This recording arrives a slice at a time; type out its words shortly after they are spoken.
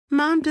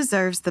Mom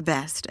deserves the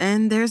best,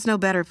 and there's no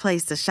better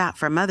place to shop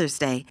for Mother's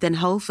Day than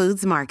Whole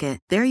Foods Market.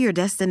 They're your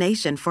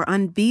destination for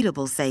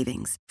unbeatable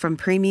savings, from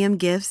premium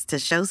gifts to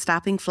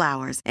show-stopping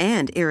flowers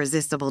and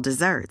irresistible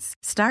desserts.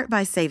 Start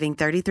by saving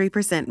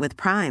 33% with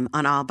Prime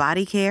on all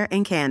body care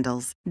and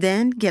candles.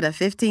 Then get a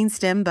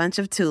 15-stem bunch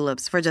of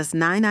tulips for just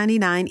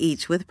 $9.99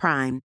 each with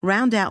Prime.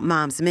 Round out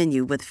Mom's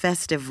menu with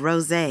festive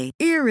rosé,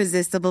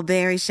 irresistible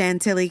berry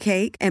chantilly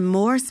cake, and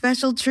more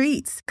special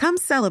treats. Come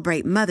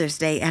celebrate Mother's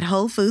Day at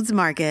Whole Foods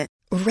Market.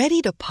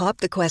 Ready to pop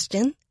the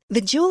question?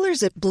 The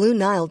jewelers at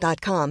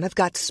BlueNile.com have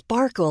got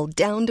sparkle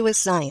down to a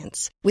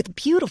science with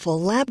beautiful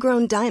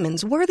lab-grown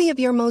diamonds worthy of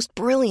your most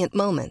brilliant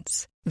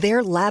moments.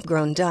 Their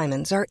lab-grown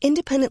diamonds are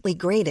independently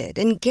graded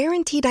and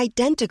guaranteed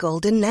identical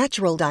to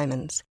natural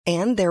diamonds,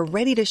 and they're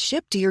ready to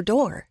ship to your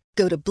door.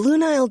 Go to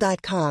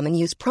BlueNile.com and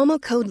use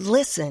promo code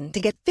LISTEN to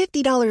get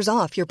 $50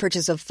 off your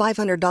purchase of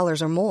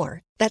 $500 or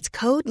more. That's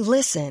code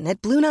LISTEN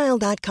at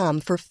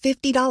BlueNile.com for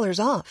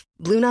 $50 off.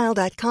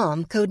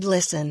 BlueNile.com, code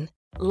LISTEN.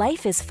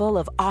 Life is full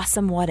of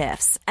awesome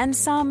what-ifs, and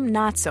some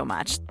not so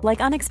much, like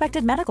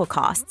unexpected medical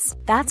costs.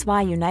 That's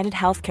why United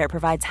Healthcare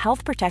provides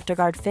Health Protector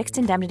Guard fixed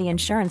indemnity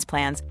insurance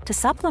plans to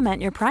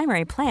supplement your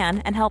primary plan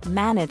and help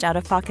manage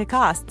out-of-pocket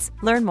costs.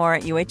 Learn more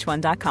at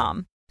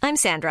UH1.com. I'm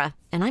Sandra,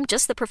 and I'm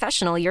just the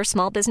professional your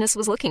small business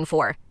was looking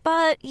for.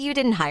 But you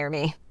didn't hire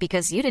me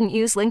because you didn't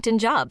use LinkedIn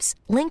Jobs.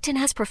 LinkedIn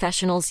has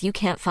professionals you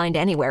can't find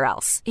anywhere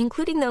else,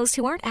 including those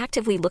who aren't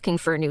actively looking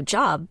for a new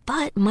job,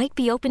 but might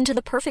be open to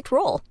the perfect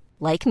role,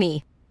 like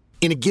me.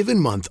 In a given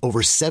month,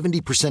 over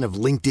 70% of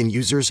LinkedIn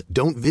users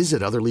don't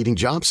visit other leading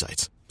job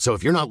sites. So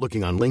if you're not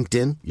looking on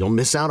LinkedIn, you'll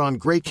miss out on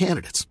great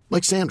candidates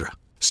like Sandra.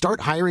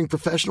 Start hiring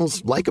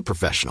professionals like a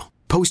professional.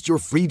 Post your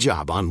free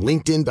job on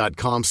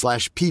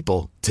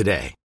linkedin.com/people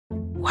today.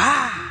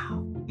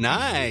 Wow.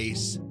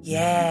 Nice.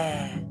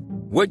 Yeah.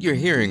 What you're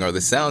hearing are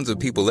the sounds of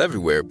people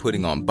everywhere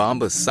putting on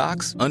Bombas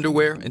socks,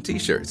 underwear, and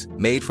T-shirts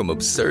made from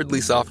absurdly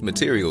soft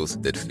materials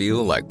that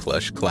feel like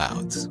plush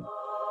clouds.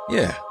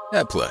 Yeah,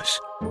 that plush.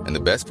 And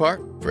the best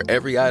part? For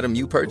every item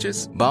you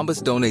purchase,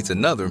 Bombas donates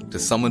another to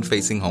someone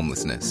facing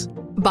homelessness.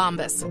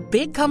 Bombas.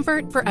 Big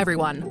comfort for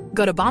everyone.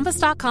 Go to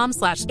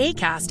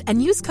bombas.com/ACAST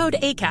and use code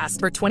ACAST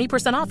for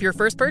 20% off your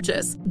first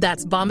purchase.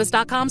 That's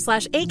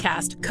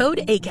bombas.com/ACAST,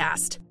 code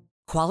ACAST.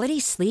 Quality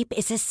sleep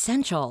is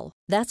essential.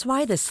 That's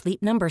why the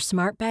Sleep Number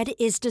Smart Bed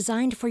is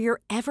designed for your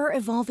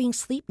ever-evolving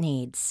sleep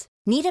needs.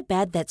 Need a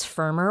bed that's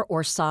firmer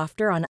or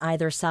softer on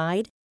either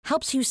side?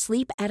 Helps you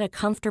sleep at a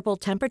comfortable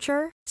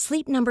temperature?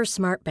 Sleep Number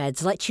Smart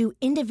Beds let you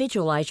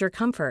individualize your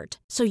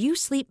comfort, so you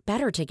sleep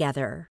better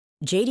together.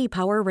 J.D.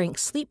 Power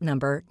ranks Sleep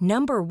Number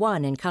number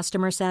 1 in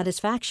customer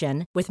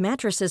satisfaction with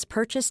mattresses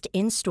purchased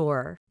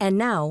in-store. And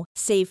now,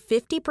 save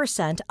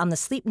 50% on the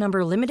Sleep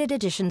Number Limited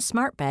Edition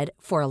Smart Bed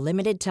for a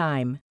limited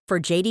time. For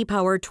J.D.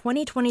 Power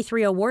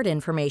 2023 award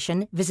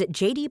information, visit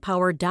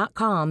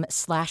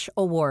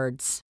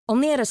jdpower.com/awards.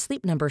 Only at a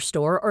Sleep Number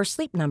store or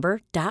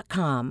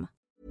sleepnumber.com.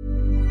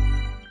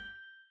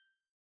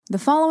 The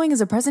following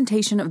is a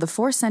presentation of the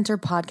Force Center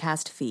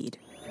podcast feed.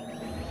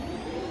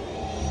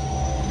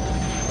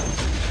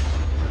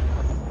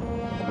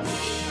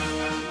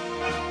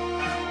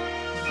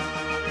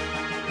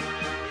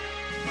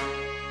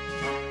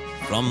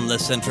 From the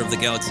center of the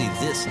galaxy,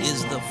 this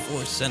is the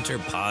Force Center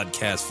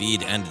podcast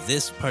feed, and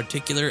this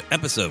particular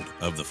episode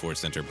of the Force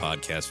Center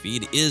podcast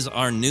feed is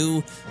our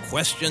new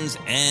questions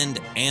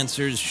and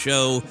answers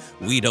show.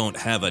 We don't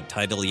have a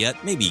title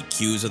yet, maybe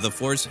Cues of the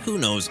Force, who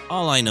knows?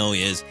 All I know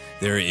is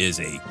there is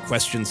a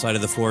question side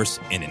of the Force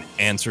and an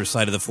answer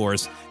side of the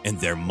Force, and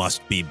there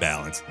must be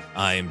balance.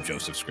 I am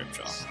Joseph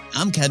Scrimshaw.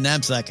 I'm Ken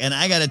Napzok, and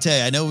I got to tell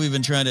you, I know we've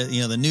been trying to,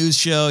 the news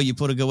show, you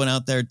put a good one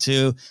out there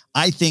too.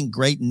 I think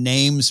great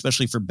names,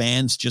 especially for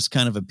bands, just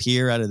kind of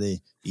appear out of the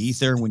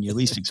ether when you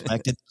least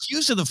expect it.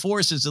 Cues of the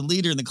Force is the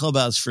leader in the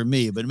clubhouse for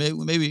me, but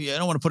maybe I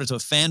don't want to put it to a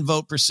fan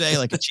vote per se,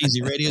 like a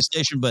cheesy radio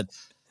station, but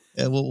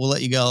we'll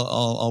let you go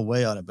all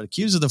weigh on it. But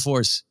Cues of the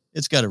Force,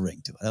 it's got a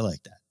ring to it. I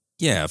like that.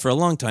 Yeah, for a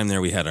long time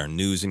there, we had our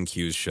news and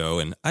cues show,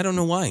 and I don't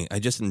know why. I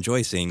just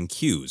enjoy saying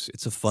cues.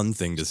 It's a fun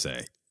thing to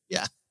say.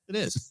 Yeah. It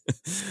is.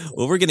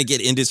 Well, we're going to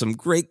get into some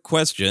great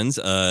questions.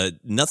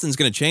 Nothing's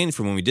going to change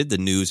from when we did the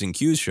news and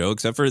cues show,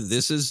 except for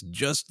this is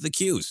just the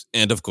cues.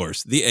 And, of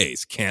course, the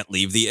A's. Can't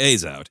leave the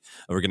A's out.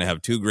 We're going to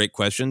have 2 great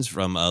questions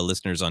from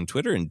listeners on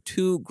Twitter and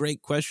 2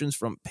 great questions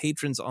from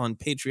patrons on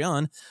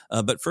Patreon.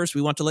 But first,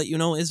 we want to let you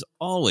know, as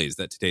always,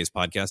 that today's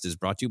podcast is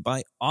brought to you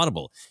by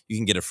Audible. You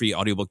can get a free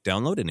audiobook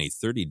download and a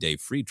 30-day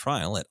free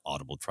trial at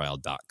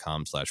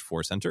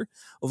audibletrial.com/4center.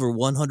 Over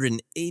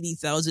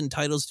 180,000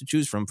 titles to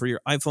choose from for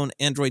your iPhone,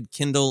 Android,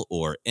 Kindle,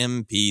 or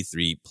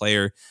MP3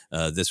 player.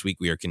 This week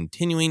we are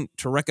continuing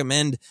to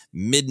recommend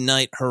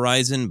Midnight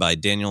Horizon by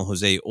Daniel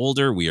Jose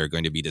Older. We are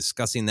going to be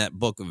discussing that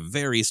book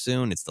very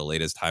soon. It's the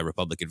latest High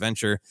Republic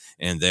adventure,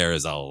 and there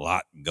is a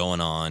lot going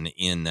on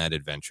in that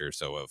adventure.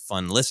 So a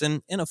fun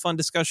listen and a fun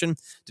discussion.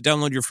 To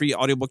download your free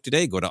audiobook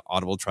today, go to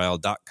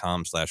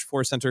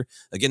audibletrial.com/4center.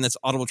 Again, that's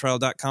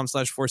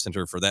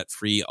audibletrial.com/4center for that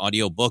free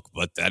audiobook.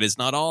 But that is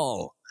not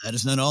all. That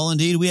is not all.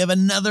 Indeed, we have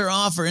another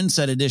offer.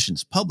 Inside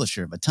Editions,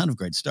 publisher of a ton of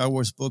great Star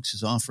Wars books,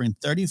 is offering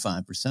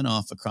 35%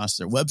 off across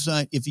their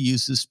website if you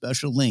use this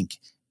special link,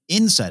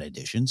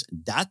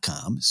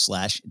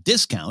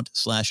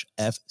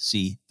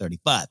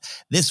 insideeditions.com/discount/FC35.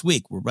 This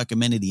week, we're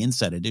recommending the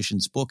Inside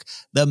Editions book,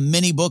 The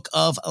Mini Book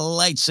of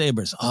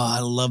Lightsabers. Oh, I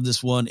love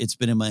this one. It's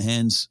been in my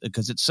hands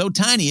because it's so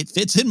tiny. It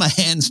fits in my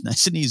hands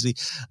nice and easy.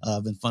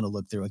 Been fun to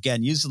look through.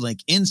 Again, use the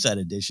link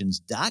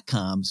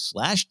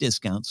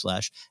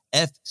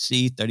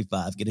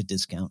insideeditions.com/discount/FC35. Get a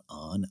discount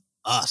on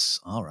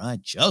us. All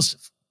right,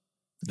 Joseph.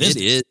 It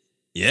is.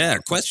 Yeah,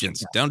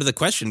 questions. Down to the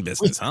question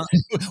business, huh?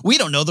 We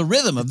don't know the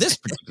rhythm of this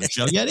particular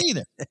show yet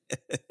either.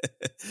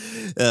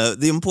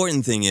 The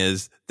important thing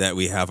is that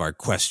we have our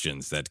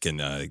questions that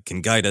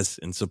can guide us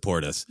and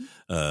support us,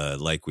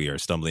 like we are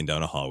stumbling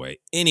down a hallway.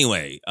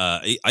 Anyway,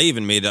 I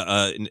even made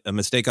a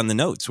mistake on the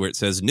notes where it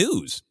says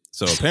news.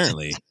 So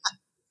apparently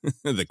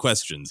the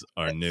questions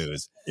are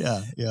news.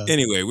 Yeah.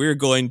 Anyway, we're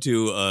going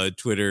to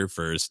Twitter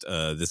first.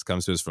 This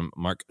comes to us from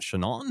Mark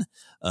Shannon.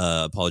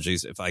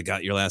 Apologies if I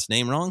got your last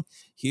name wrong.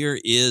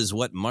 Here is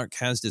what Mark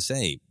has to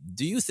say.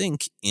 Do you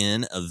think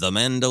in The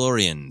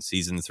Mandalorian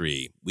Season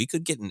 3, we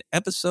could get an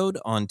episode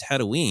on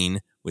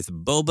Tatooine with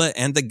Boba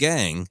and the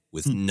gang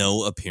with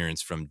no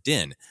appearance from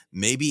Din?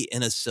 Maybe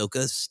an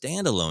Ahsoka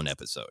standalone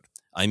episode.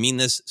 I mean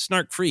this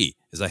snark-free,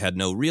 as I had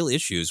no real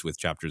issues with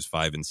chapters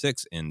 5 and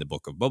 6 in the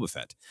Book of Boba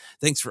Fett.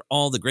 Thanks for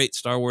all the great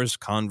Star Wars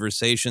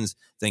conversations.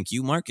 Thank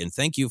you, Mark, and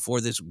thank you for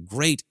this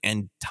great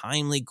and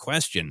timely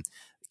question.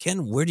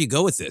 Ken, where do you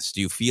go with this?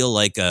 Do you feel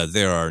like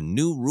there are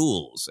new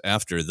rules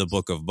after the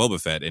Book of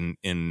Boba Fett?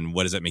 And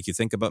what does that make you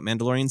think about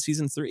Mandalorian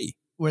Season 3?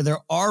 Where there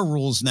are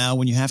rules now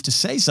when you have to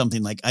say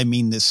something like, I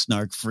mean this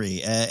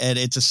snark-free. And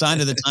it's a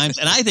sign of the times.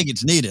 And I think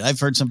it's needed. I've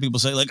heard some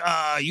people say like,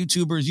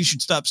 YouTubers, you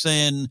should stop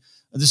saying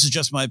this is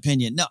just my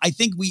opinion. No, I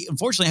think we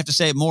unfortunately have to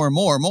say it more and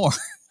more and more.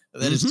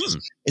 That is just,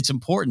 it's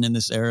important in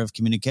this era of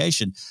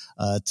communication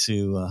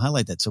to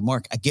highlight that. So,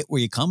 Mark, I get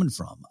where you're coming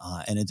from.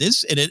 And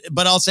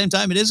but at the same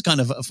time, it is kind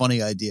of a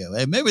funny idea.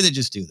 Maybe they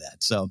just do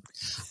that. So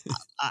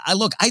I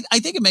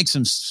think it makes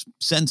some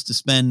sense to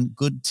spend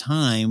good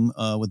time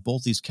with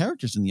both these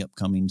characters in the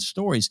upcoming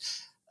stories.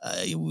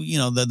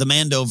 The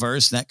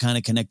Mandoverse, that kind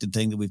of connected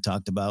thing that we've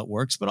talked about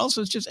works, but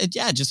also it's just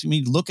when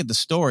you look at the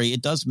story,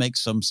 it does make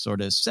some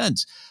sort of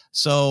sense.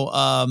 So,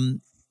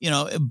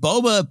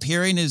 Boba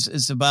appearing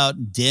is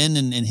about Din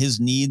and his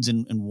needs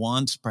and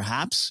wants,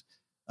 perhaps,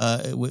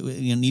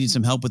 needing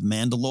some help with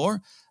Mandalore.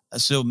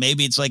 So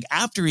maybe it's like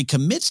after he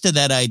commits to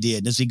that idea,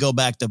 does he go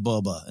back to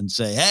Boba and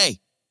say, hey,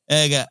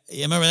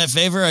 you remember that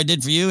favor I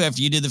did for you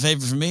after you did the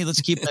favor for me?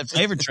 Let's keep that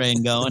favor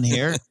train going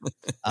here.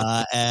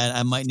 And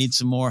I might need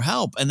some more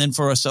help. And then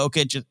for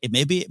Ahsoka,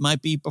 it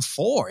might be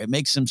before. It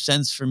makes some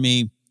sense for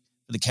me,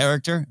 for the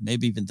character,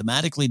 maybe even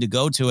thematically, to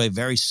go to a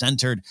very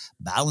centered,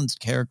 balanced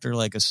character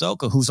like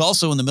Ahsoka, who's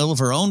also in the middle of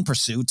her own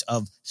pursuit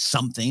of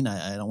something.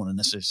 I don't want to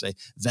necessarily say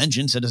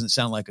vengeance. It doesn't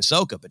sound like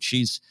Ahsoka, but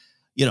she's,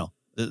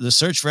 the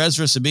search for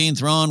Ezra Sabine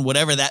Thrawn,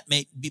 whatever that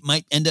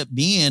might end up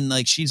being,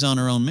 like she's on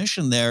her own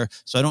mission there.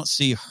 So I don't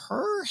see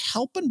her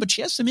helping, but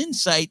she has some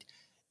insight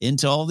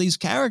into all these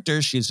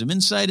characters. She has some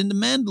insight into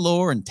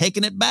Mandalore and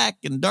taking it back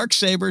and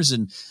Darksabers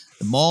and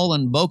the Maul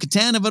and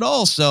Bo-Katan of it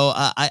all. So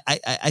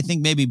I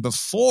think maybe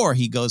before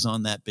he goes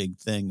on that big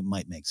thing, it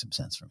might make some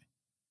sense for me.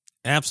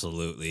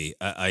 Absolutely.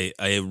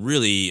 I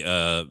really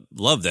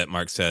love that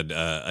Mark said,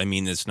 I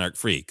mean this snark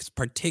free, because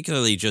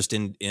particularly just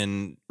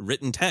in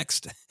written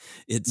text,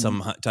 it's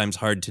sometimes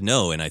hard to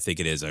know. And I think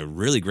it is a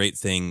really great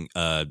thing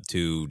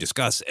to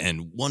discuss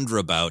and wonder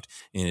about.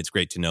 And it's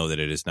great to know that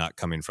it is not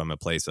coming from a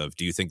place of,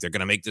 do you think they're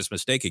going to make this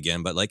mistake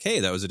again? But like,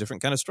 hey, that was a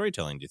different kind of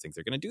storytelling. Do you think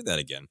they're going to do that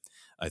again?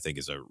 I think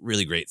is a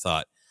really great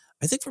thought.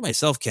 I think for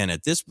myself, Ken,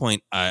 at this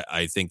point,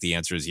 I think the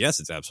answer is yes,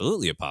 it's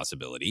absolutely a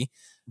possibility.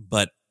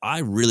 But I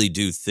really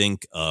do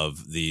think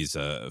of these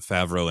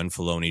Favreau and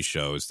Filoni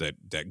shows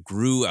that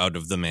grew out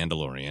of The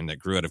Mandalorian, that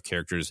grew out of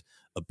characters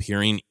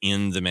appearing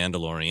in The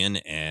Mandalorian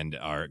and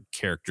are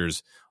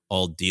characters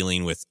all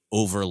dealing with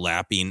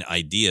overlapping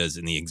ideas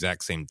in the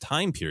exact same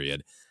time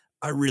period.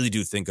 I really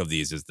do think of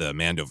these as the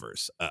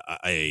Mandoverse.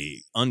 I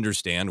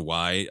understand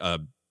why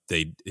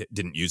they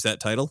didn't use that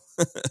title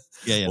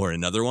or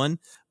another one.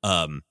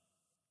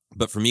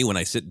 But for me, when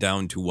I sit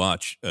down to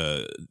watch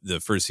the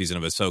first season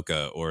of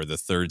Ahsoka or the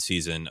third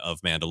season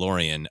of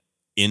Mandalorian,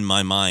 in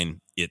my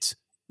mind, it's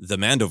the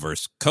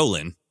Mandoverse,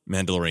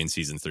 Mandalorian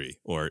Season 3.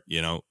 Or,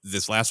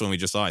 this last one we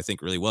just saw, I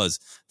think really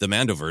was the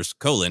Mandoverse,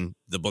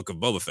 the Book of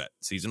Boba Fett,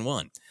 Season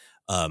 1.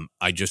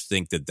 I just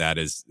think that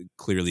is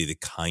clearly the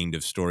kind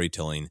of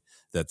storytelling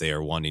that they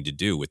are wanting to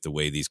do with the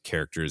way these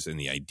characters and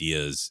the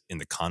ideas and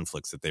the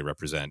conflicts that they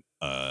represent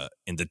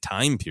in the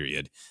time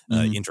period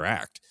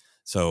interact.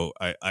 So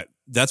I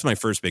that's my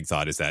first big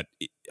thought, is that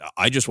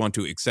I just want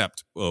to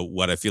accept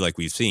what I feel like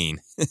we've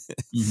seen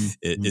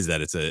is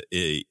that it's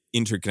a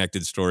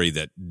interconnected story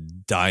that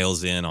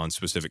dials in on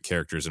specific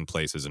characters and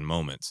places and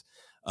moments.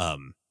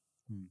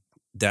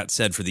 That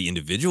said, for the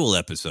individual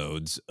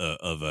episodes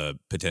of a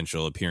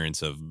potential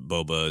appearance of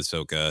Boba,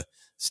 Ahsoka,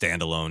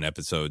 standalone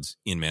episodes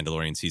in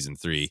Mandalorian season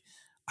 3.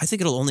 I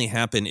think it'll only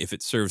happen if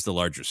it serves the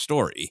larger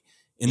story.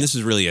 And this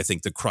is really, I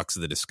think, the crux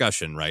of the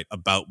discussion, right,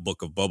 about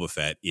Book of Boba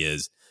Fett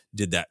is,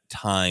 did that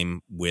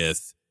time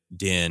with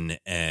Din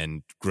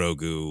and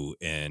Grogu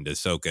and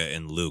Ahsoka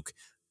and Luke,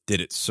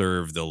 did it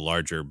serve the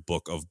larger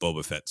Book of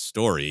Boba Fett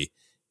story?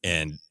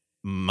 And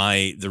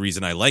the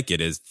reason I like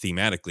it is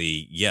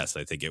thematically, yes,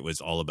 I think it was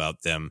all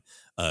about them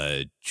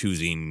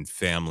choosing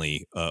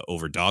family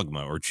over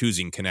dogma, or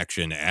choosing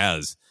connection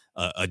as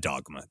a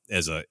dogma,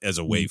 as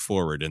a way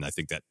forward. And I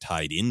think that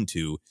tied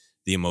into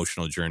the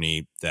emotional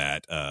journey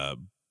that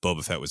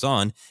Boba Fett was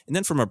on. And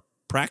then from a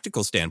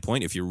practical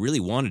standpoint, if you really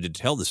wanted to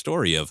tell the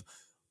story of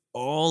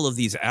all of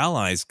these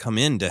allies come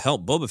in to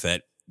help Boba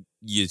Fett,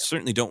 you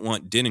certainly don't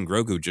want Din and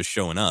Grogu just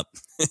showing up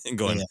and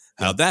going,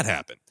 how'd that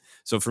happen?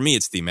 So for me,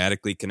 it's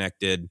thematically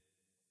connected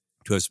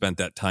to have spent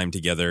that time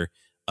together.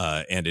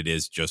 And it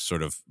is just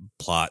sort of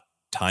plot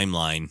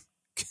timeline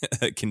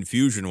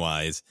confusion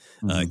wise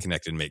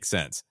connected and makes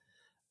sense.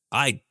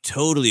 I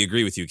totally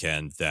agree with you,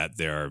 Ken, that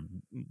there are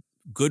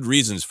good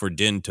reasons for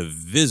Din to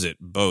visit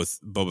both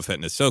Boba Fett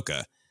and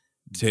Ahsoka.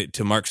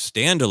 To Mark's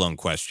standalone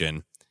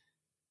question,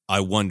 I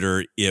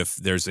wonder if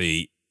there's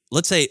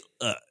let's say,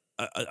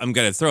 I'm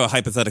going to throw a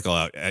hypothetical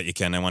out at you,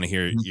 Ken. I want to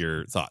hear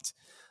your thoughts.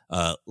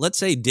 Let's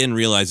say Din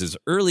realizes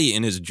early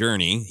in his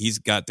journey, he's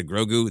got the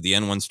Grogu, the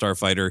N1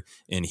 starfighter,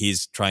 and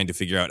he's trying to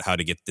figure out how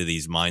to get to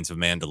these mines of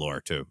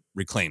Mandalore to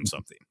reclaim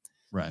something.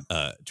 Right.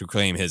 To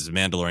claim his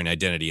Mandalorian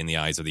identity in the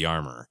eyes of the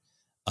armorer.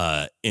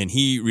 And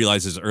he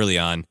realizes early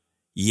on,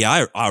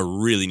 I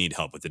really need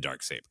help with the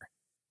Darksaber.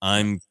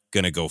 I'm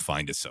going to go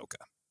find Ahsoka.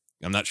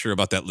 I'm not sure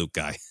about that Luke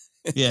guy.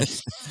 Yeah.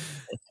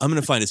 I'm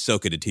going to find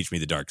Ahsoka to teach me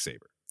the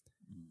Darksaber.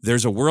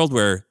 There's a world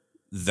where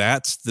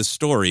that's the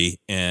story,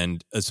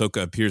 and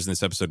Ahsoka appears in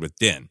this episode with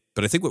Din.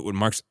 But I think what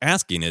Mark's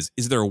asking is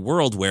there a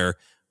world where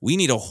we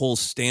need a whole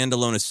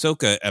standalone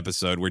Ahsoka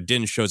episode where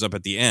Din shows up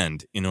at the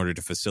end in order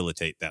to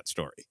facilitate that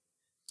story?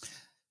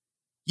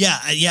 Yeah,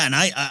 and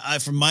I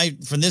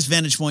from this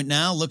vantage point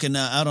now, looking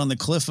out on the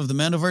cliff of the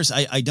Mandoverse,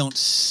 I don't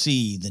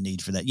see the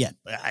need for that yet.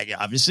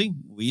 Obviously,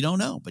 we don't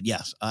know, but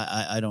yes,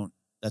 I don't.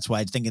 That's why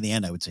I think in the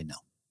end I would say no.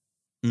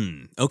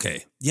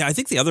 Okay, yeah, I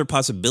think the other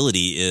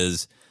possibility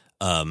is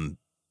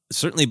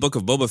certainly Book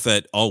of Boba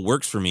Fett all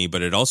works for me,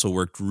 but it also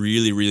worked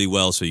really, really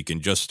well. So you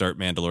can just start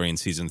Mandalorian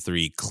season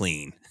 3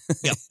 clean.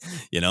 Yep.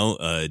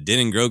 Din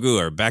and Grogu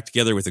are back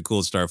together with a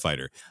cool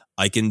starfighter.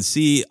 I can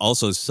see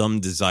also some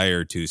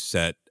desire to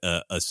set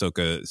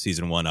Ahsoka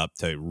season 1 up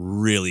to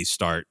really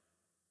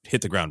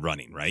hit the ground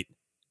running, right?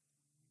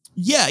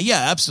 Yeah,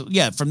 absolutely.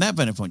 Yeah, from that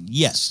vantage point,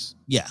 yes.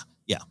 Yeah.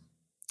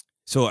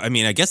 So, I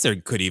mean, I guess there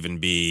could even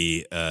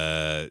be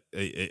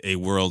a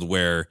world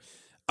where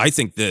I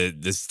think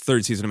this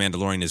third season of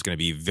Mandalorian is going to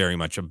be very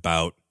much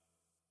about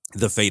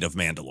the fate of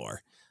Mandalore,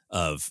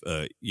 of,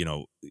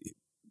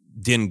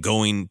 Din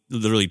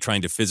literally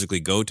trying to physically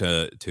go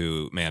to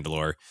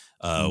Mandalore.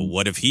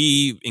 What if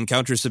he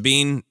encounters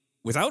Sabine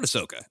without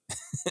Ahsoka?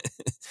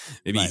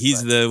 Maybe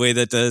he's the way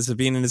that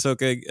Sabine and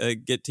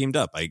Ahsoka get teamed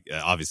up.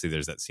 Obviously,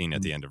 there's that scene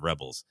at the end of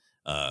Rebels.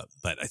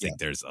 But I think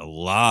there's a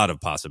lot of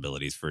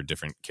possibilities for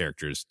different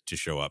characters to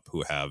show up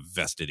who have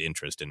vested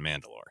interest in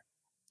Mandalore.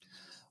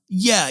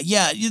 Yeah.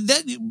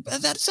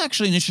 That's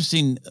actually an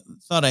interesting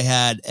thought I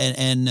had.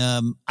 And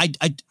I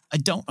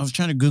was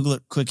trying to Google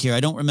it quick here. I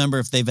don't remember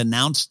if they've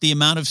announced the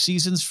amount of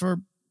seasons for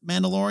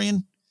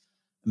Mandalorian.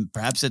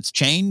 Perhaps it's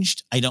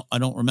changed. I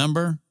don't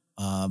remember.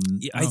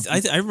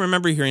 I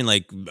remember hearing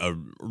like a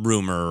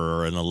rumor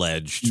or an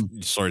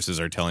alleged sources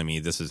are telling me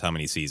this is how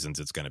many seasons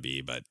it's going to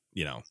be, but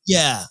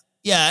Yeah.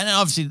 And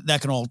obviously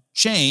that can all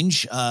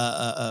change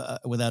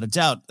without a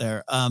doubt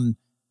there.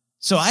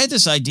 So I had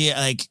this idea,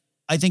 like,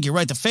 I think you're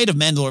right. The fate of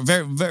Mandalore,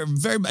 very, very,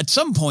 very, at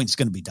some point, it's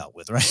going to be dealt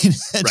with, right?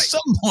 At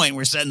some point,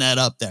 we're setting that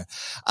up there.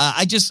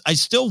 I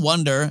still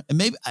wonder, and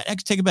maybe I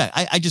could take it back.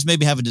 I just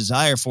maybe have a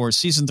desire for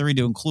season 3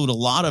 to include a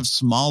lot of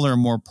smaller,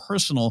 more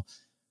personal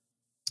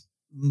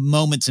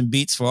moments and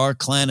beats for our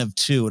clan of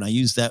 2. And I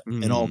use that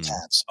in all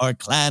caps, our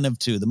clan of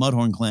 2, the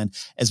Mudhorn clan,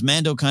 as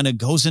Mando kind of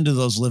goes into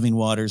those living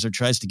waters or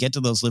tries to get to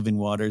those living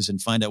waters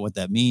and find out what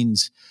that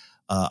means.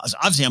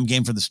 Obviously I'm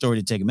game for the story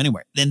to take him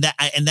anywhere. And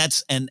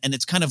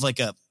it's kind of like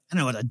a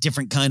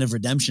different kind of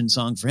redemption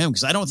song for him.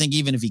 Because I don't think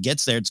even if he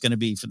gets there, it's going to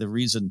be for the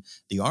reason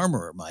the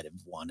armorer might have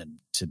wanted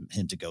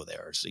him to go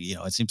there. So,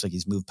 it seems like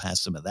he's moved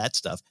past some of that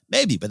stuff.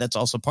 Maybe, but that's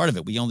also part of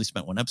it. We only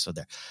spent 1 episode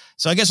there.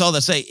 So I guess all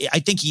that say, I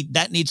think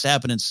that needs to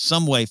happen in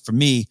some way for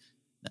me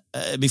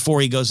before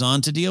he goes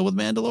on to deal with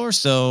Mandalore.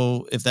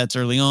 So if that's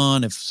early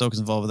on, if Ahsoka's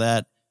involved with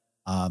that,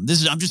 I'm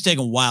just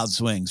taking wild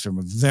swings from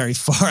a very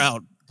far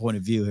out point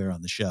of view here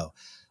on the show.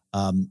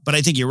 But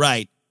I think you're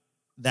right.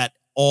 That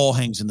all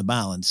hangs in the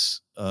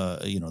balance.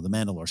 The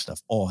Mandalore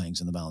stuff all hangs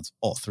in the balance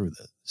all through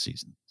the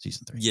season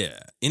 3. Yeah.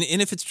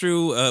 And if it's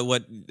true,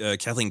 what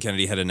Kathleen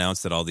Kennedy had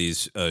announced that all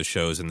these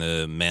shows in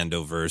the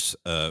Mandoverse,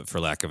 for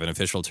lack of an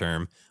official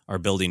term, are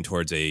building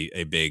towards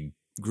a big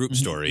group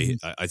story.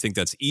 I think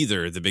that's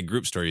either the big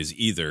group story is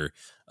either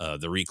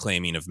the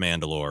reclaiming of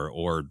Mandalore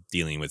or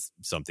dealing with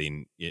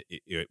something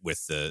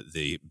with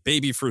the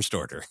baby First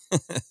Order.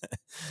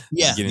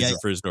 Beginnings of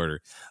First Order.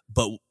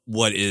 But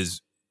what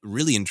is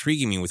really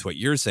intriguing me with what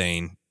you're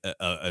saying,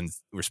 and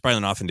we're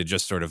spiraling off into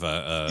just sort of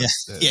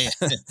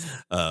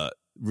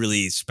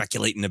really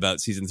speculating about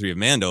season 3 of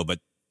Mando, but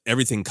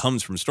everything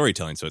comes from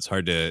storytelling. So it's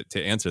hard to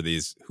answer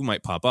these who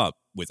might pop up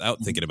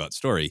without thinking about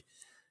story.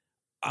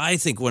 I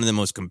think one of the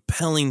most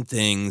compelling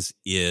things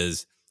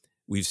is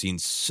we've seen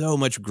so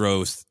much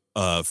growth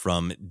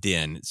from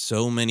Din,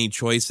 so many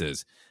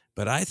choices,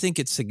 but I think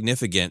it's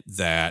significant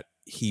that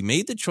he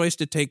made the choice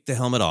to take the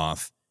helmet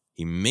off.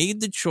 He made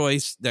the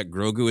choice that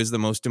Grogu is the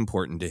most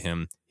important to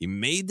him. He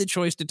made the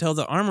choice to tell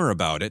the armor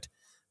about it,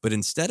 but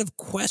instead of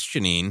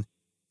questioning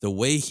the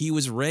way he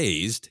was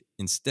raised,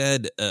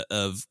 instead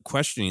of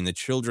questioning the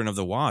children of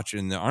the Watch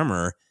and the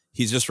armor,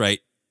 he's just right.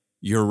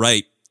 You're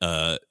right,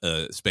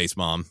 space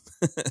mom,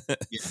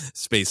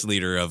 space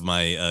leader of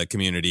my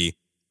community.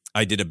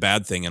 I did a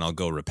bad thing and I'll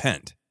go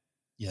repent.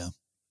 Yeah.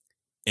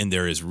 And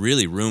there is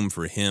really room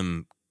for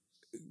him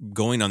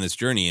going on this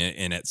journey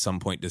and at some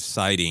point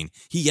deciding,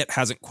 he yet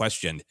hasn't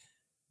questioned,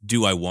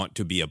 do I want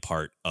to be a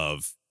part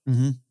of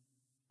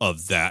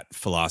that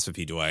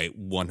philosophy? Do I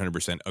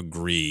 100%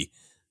 agree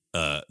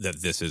that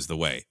this is the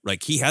way?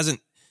 Like he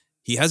hasn't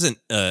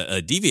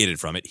deviated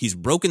from it. He's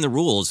broken the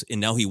rules and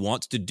now he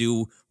wants to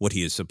do what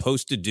he is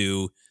supposed to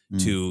do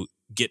to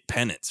get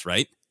penance,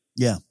 right?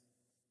 Yeah.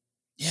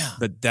 Yeah.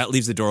 But that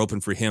leaves the door open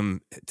for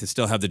him to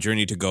still have the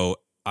journey to go,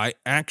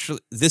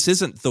 this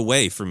isn't the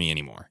way for me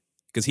anymore.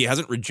 Because he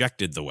hasn't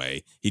rejected the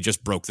way. He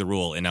just broke the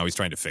rule and now he's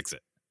trying to fix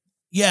it.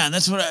 Yeah. And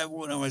that's what I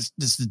was,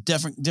 this is a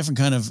different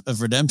kind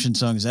of redemption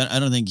songs. I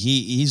don't think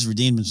he's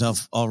redeemed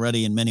himself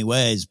already in many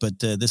ways, but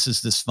this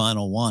is this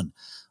final one.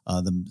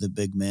 The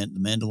big man,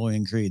 the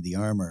Mandalorian Creed, the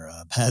armor,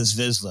 Paz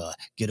Vizsla,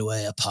 get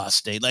away,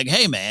 apostate. Like,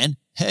 hey man,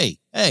 hey,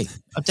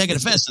 I'm taking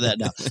offense to that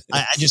now.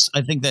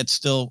 I think that's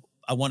still,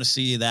 I want to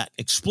see that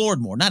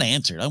explored more, not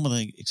answered. I want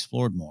to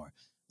explored more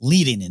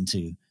leading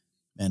into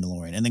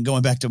Mandalorian. And then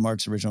going back to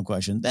Mark's original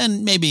question,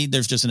 then maybe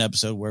there's just an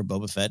episode where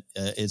Boba Fett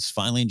is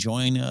finally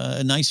enjoying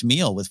a nice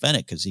meal with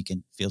Fennec because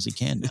feels he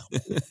can now.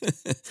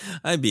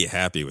 I'd be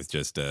happy with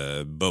just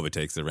Boba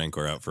takes the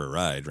Rancor out for a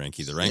ride.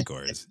 Ranky the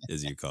Rancor,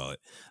 as you call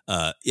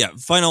it.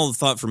 Final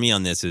thought for me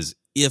on this is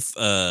if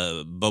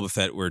Boba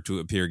Fett were to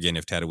appear again,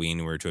 if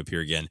Tatooine were to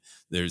appear again,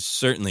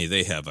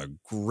 they have a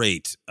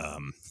great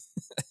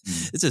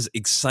it's this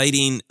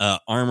exciting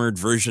armored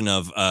version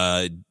of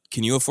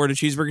can you afford a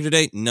cheeseburger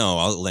today? No,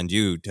 I'll lend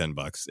you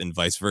 $10 and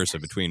vice versa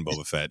between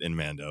Boba Fett and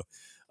Mando.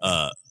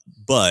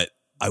 But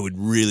I would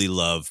really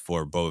love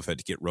for Boba Fett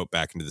to get roped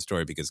back into the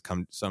story because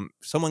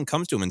someone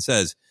comes to him and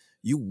says,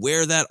 you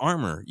wear that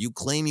armor. You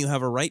claim you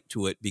have a right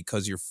to it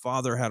because your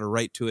father had a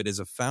right to it as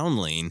a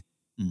foundling.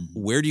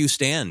 Where do you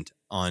stand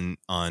on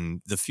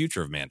the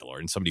future of Mandalore?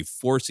 And somebody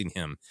forcing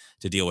him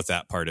to deal with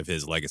that part of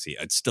his legacy.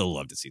 I'd still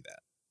love to see that.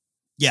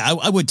 Yeah,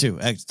 I would too,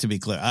 to be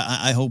clear.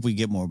 I hope we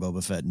get more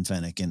Boba Fett and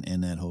Fennec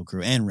and that whole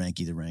crew and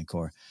Ranky the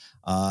Rancor.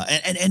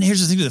 And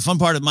here's the thing, the fun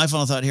part of my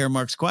final thought here,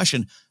 Mark's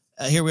question.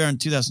 Here we are in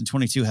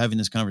 2022 having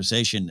this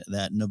conversation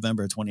that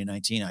November of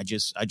 2019, I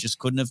just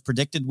couldn't have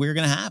predicted we were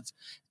going to have.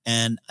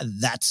 And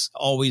that's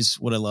always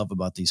what I love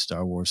about these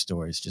Star Wars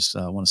stories. Just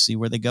want to see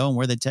where they go and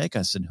where they take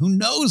us. And who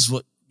knows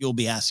what you'll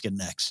be asking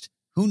next.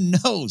 Who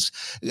knows?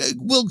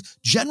 Will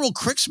General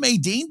Crix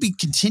Maydean be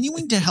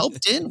continuing to help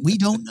Din? We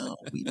don't know.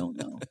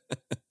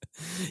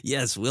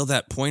 Yes. Will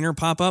that pointer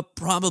pop up?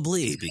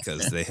 Probably,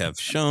 because they have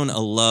shown a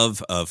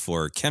love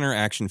for Kenner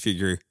action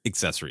figure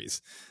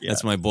accessories. Yeah.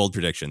 That's my bold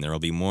prediction. There will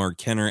be more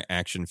Kenner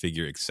action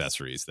figure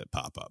accessories that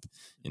pop up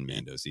in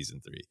Mando Season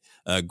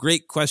 3.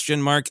 Great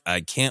question, Mark.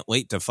 I can't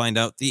wait to find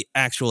out the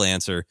actual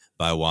answer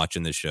by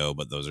watching the show,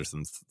 but those are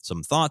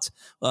some thoughts.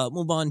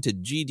 Move on to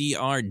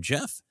GDR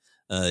Jeff.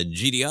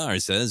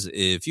 GDR says,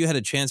 if you had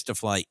a chance to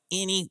fly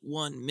any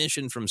one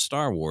mission from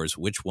Star Wars,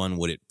 which one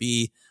would it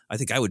be? I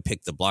think I would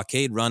pick the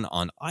blockade run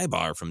on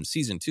Ibar from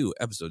Season 2,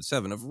 Episode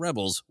 7 of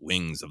Rebels,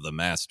 Wings of the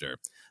Master.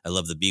 I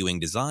love the B-Wing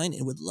design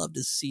and would love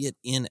to see it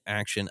in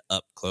action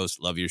up close.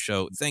 Love your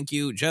show. Thank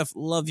you, Jeff.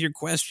 Love your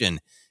question.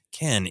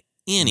 Ken,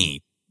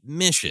 any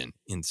mission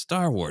in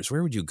Star Wars,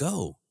 where would you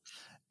go?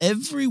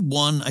 Every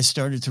one I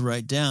started to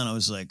write down, I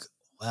was like,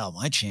 wow,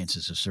 my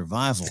chances of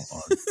survival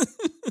are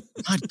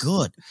not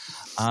good.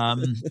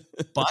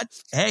 But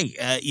hey,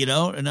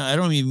 and I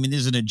don't even mean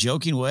this in a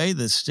joking way.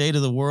 The state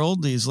of the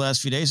world these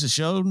last few days has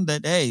shown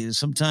that, hey,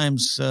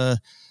 sometimes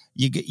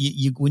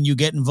you when you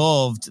get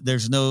involved,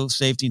 there's no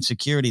safety and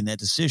security in that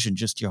decision,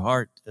 just your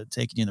heart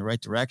taking you in the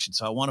right direction.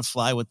 So I want to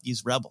fly with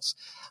these rebels.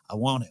 I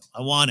want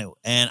to.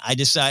 And I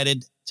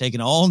decided, taking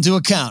all into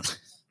account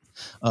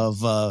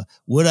of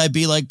would I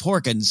be like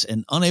Porkins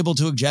and unable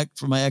to eject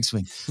from my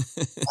X-Wing,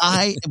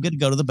 I am going to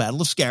go to the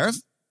Battle of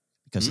Scarif.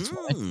 Because it's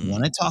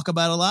one I talk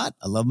about a lot.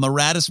 I love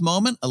Marauders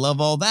moment. I love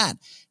all that.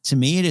 To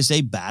me, it is a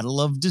battle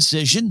of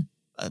decision.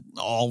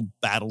 All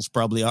battles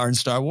probably are in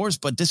Star Wars,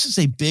 but this is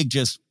a big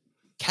just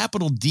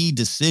capital D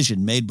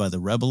decision made by the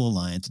Rebel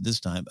Alliance at this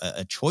time.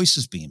 A choice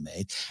is being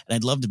made, and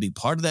I'd love to be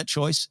part of that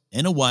choice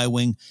in a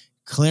Y-Wing,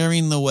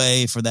 clearing the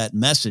way for that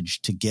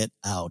message to get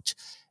out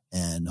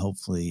and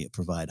hopefully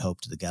provide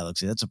hope to the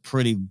galaxy. That's a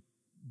pretty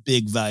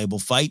big, valuable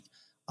fight.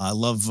 I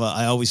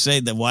always say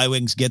that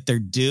Y-Wings get their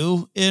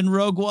due in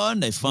Rogue One.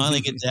 They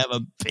finally get to have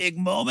a big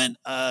moment.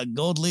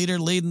 Gold Leader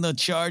leading the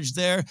charge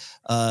there,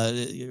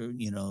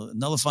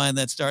 nullifying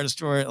that Star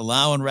Destroyer,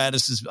 allowing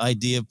Radiss's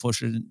idea of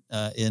pushing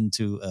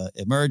into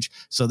emerge.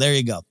 So there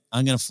you go.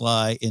 I'm going to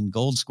fly in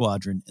Gold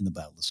Squadron in the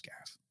Battle of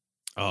Scarif.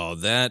 Oh,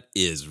 that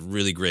is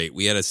really great.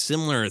 We had a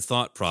similar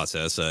thought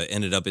process,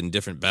 ended up in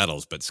different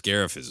battles, but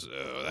Scarif is,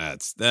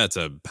 that's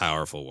a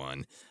powerful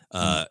one.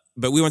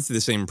 But we went through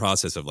the same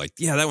process of like,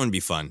 yeah, that one would be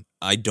fun.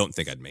 I don't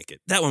think I'd make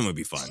it. That one would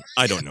be fun.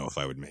 I don't know if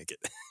I would make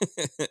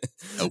it.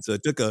 Nope. So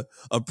it took a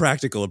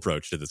practical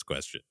approach to this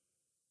question.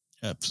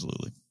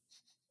 Absolutely.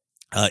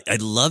 I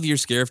love your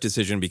Scarif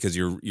decision because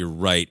you're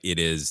right. It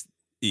is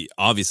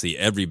obviously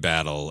every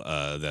battle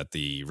that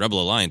the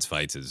Rebel Alliance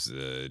fights is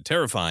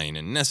terrifying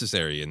and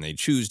necessary, and they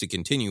choose to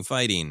continue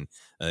fighting,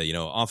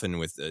 often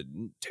with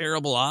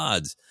terrible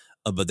odds.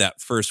 But that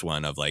first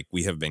one of like,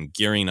 we have been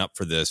gearing up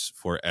for this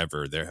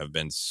forever. There have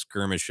been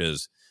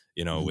skirmishes,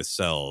 with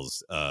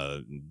cells,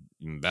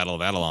 Battle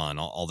of Adelon,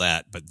 all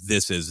that. But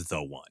this is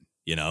the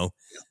one,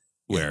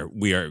 where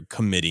we are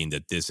committing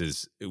that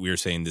we're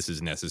saying this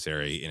is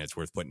necessary and it's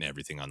worth putting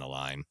everything on the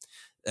line.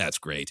 That's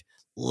great.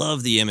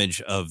 Love the image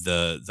of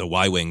the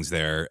Y-Wings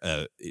there.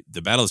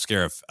 The Battle of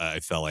Scarif, I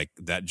felt like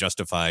that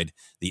justified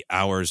the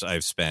hours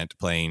I've spent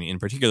playing, in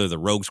particular, the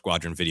Rogue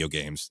Squadron video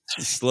games,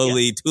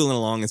 slowly tooling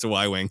along as a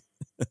Y-Wing,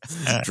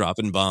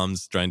 dropping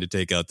bombs, trying to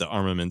take out the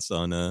armaments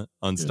on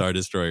Star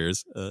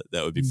Destroyers.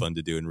 That would be fun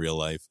to do in real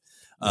life.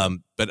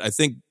 But I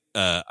think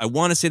I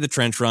want to say the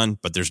trench run,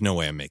 but there's no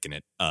way I'm making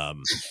it.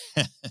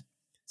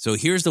 So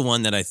here's the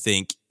one that I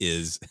think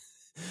is...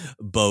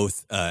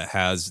 both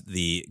has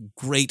the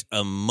great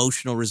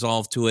emotional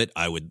resolve to it.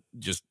 I would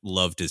just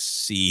love to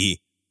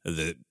see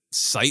the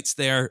sights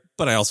there,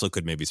 but I also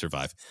could maybe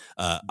survive.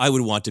 I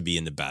would want to be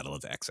in the Battle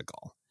of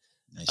Exegol.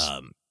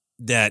 Nice.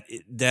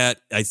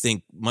 That I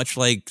think, much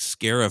like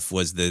Scarif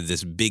was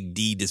this big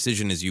D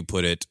decision, as you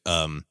put it,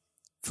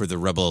 for the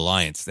Rebel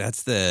Alliance.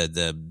 That's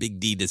the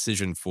big D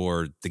decision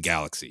for the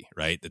galaxy,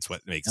 right? That's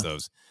what makes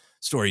those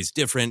stories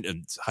different.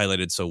 It's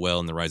highlighted so well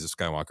in the Rise of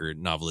Skywalker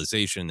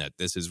novelization that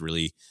this is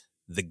really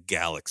the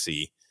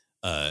galaxy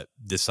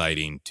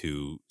deciding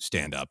to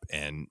stand up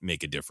and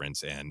make a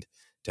difference, and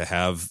to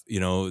have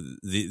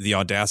the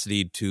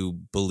audacity to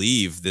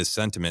believe this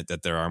sentiment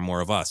that there are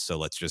more of us. So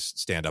let's just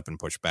stand up and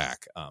push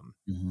back.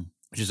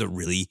 Which is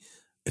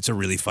it's a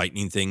really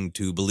frightening thing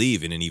to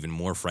believe, and an even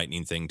more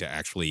frightening thing to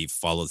actually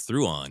follow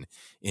through on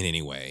in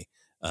any way.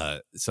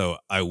 So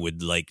I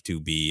would like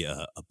to be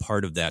a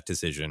part of that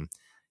decision.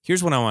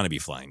 Here's what I want to be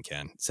flying,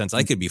 Ken. Since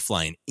I could be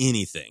flying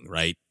anything,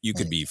 right? You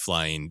could be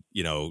flying,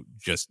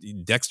 just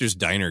Dexter's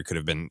Diner could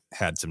have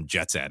had some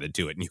jets added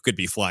to it, and you could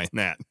be flying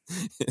that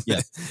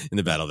in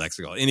the Battle of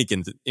Exegol.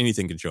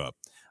 Anything can show up.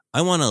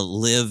 I want to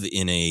live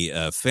in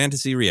a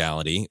fantasy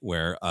reality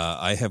where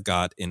I have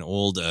got an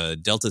old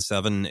Delta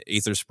 7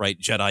 Aether Sprite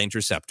Jedi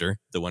Interceptor,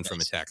 the one from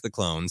Attack the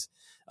Clones.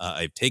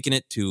 I've taken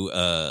it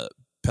to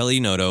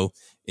Peli Noto,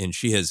 and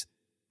she has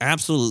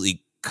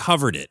absolutely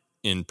covered it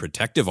in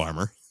protective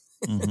armor.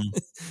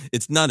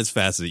 It's not as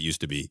fast as it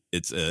used to be.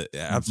 It's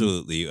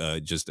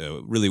absolutely just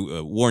really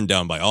worn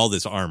down by all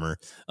this armor,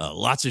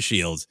 lots of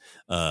shields,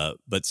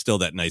 but still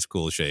that nice,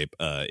 cool shape.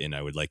 And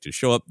I would like to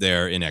show up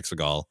there in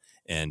Exegol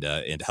and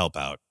help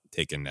out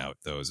taking out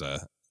those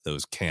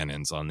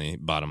cannons on the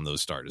bottom of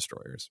those Star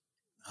Destroyers.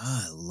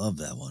 I love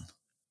that one.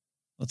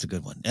 That's a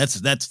good one. That's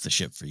the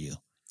ship for you.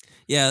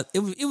 Yeah,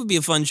 it would be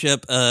a fun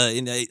ship.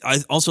 And I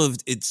also,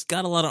 it's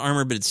got a lot of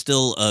armor, but it's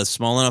still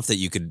small enough that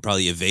you could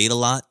probably evade a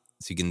lot.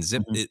 So you can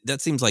zip. That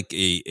seems like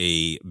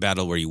a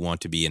battle where you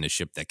want to be in a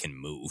ship that can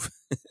move.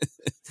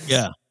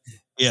 Yeah.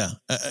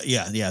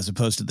 As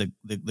opposed to the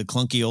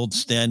clunky old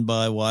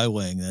standby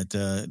Y-Wing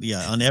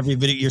that, on every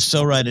video, you're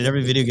so right, at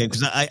every video game.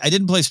 Because I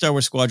didn't play Star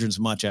Wars Squadrons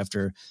much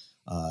after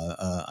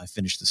I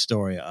finished the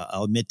story.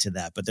 I'll admit to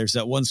that. But there's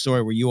that one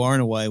story where you are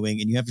in a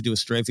Y-Wing and you have to do a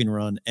strafing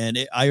run. And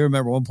I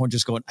remember at one point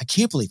just going, I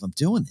can't believe I'm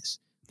doing this.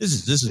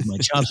 This is my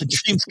childhood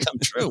dreams come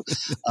true.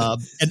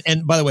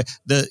 And by the way,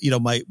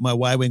 my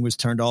Y-Wing was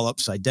turned all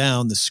upside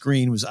down. The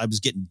screen I was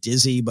getting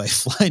dizzy by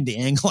flying the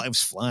angle I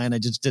was flying. I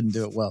just didn't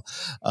do it well.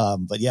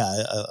 But yeah,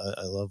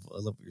 I love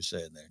what you're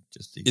saying there.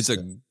 It's a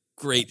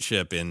great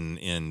ship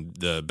in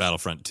the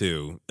Battlefront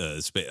 2.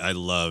 I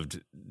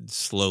loved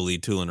slowly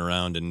tooling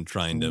around and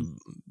trying to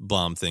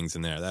bomb things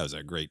in there. That was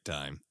a great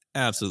time.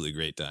 Absolutely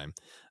great time.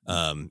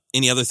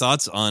 Any other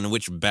thoughts on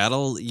which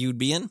battle you'd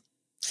be in?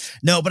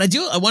 No, but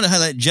I want to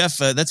highlight, Jeff.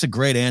 That's a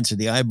great answer.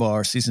 The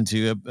Ibar season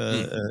 2,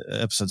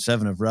 episode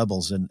 7 of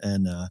Rebels, and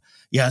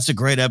it's a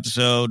great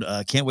episode.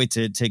 Can't wait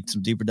to take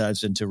some deeper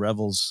dives into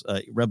Rebels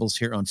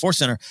here on Force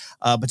Center.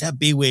 But that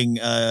B-Wing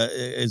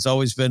has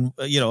always been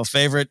a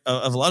favorite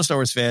of a lot of Star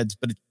Wars fans.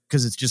 But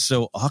because it's just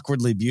so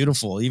awkwardly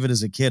beautiful. Even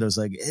as a kid, I was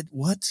like,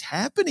 what's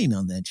happening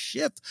on that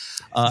ship?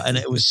 And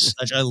it was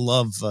such, I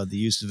love the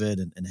use of it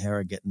and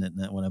Hera getting it in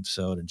that one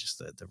episode and just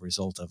the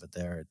result of it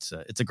there.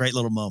 It's a great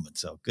little moment.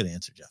 So good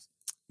answer, Jeff.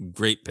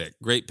 Great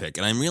pick.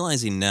 And I'm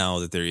realizing now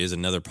that there is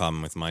another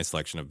problem with my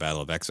selection of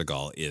Battle of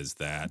Exegol is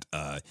that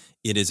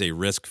it is a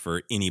risk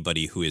for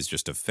anybody who is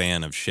just a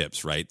fan of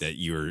ships, right? That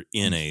you're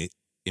in a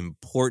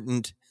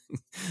important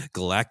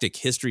galactic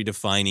history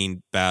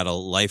defining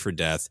battle, life or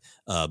death.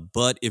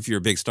 But if you're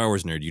a big Star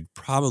Wars nerd, you'd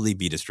probably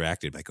be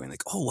distracted by going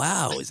like, oh,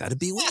 wow, is that a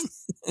B-Wing?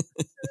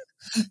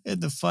 In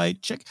the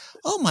fight, check.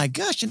 Oh my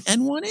gosh, an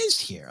N1 is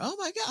here. Oh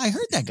my God, I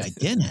heard that guy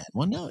didn't have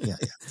one. No, yeah.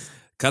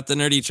 Cut the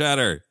nerdy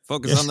chatter.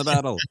 Focus on the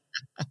battle.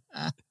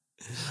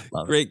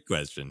 Great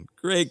question.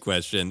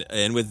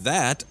 And with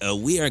that,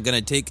 we are going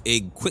to take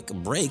a quick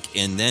break,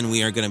 and then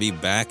we are going to be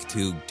back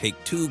to take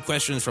 2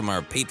 questions from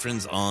our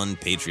patrons on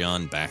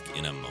Patreon back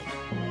in a moment.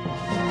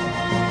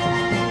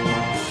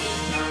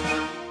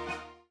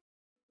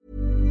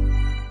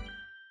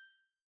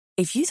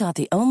 If you thought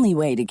the only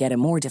way to get a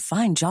more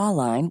defined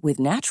jawline with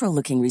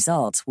natural-looking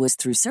results was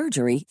through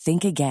surgery,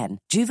 think again.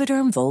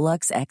 Juvederm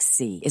Volux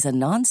XC is a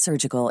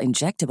non-surgical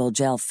injectable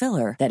gel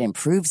filler that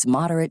improves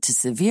moderate to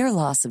severe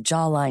loss of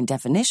jawline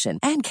definition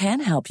and can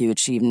help you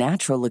achieve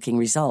natural-looking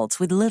results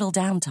with little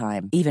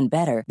downtime. Even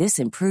better, this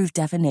improved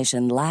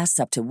definition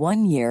lasts up to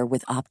 1 year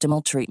with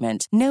optimal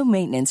treatment. No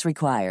maintenance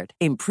required.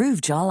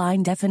 Improve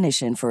jawline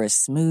definition for a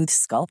smooth,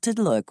 sculpted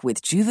look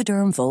with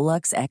Juvederm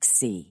Volux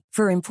XC.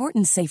 For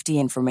important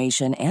safety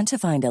information and to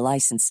find a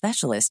licensed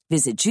specialist,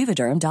 visit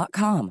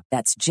Juvederm.com.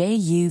 That's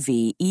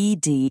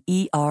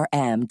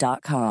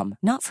JUVEDERM.com.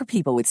 Not for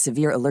people with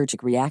severe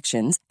allergic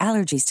reactions,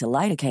 allergies to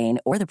lidocaine,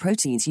 or the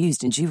proteins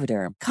used in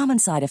Juvederm. Common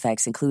side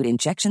effects include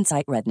injection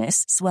site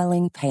redness,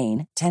 swelling,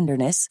 pain,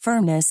 tenderness,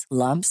 firmness,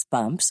 lumps,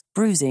 bumps,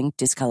 bruising,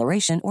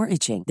 discoloration, or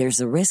itching. There's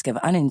a risk of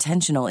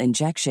unintentional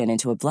injection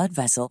into a blood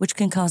vessel, which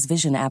can cause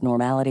vision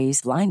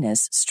abnormalities,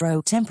 blindness,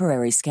 stroke,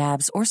 temporary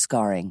scabs, or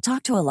scarring.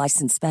 Talk to a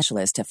licensed specialist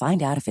to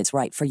find out if it's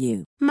right for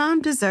you.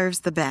 Mom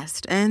deserves the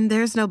best, and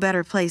there's no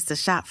better place to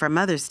shop for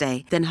Mother's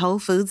Day than Whole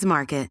Foods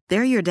Market.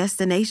 They're your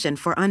destination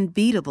for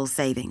unbeatable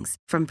savings,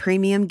 from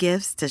premium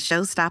gifts to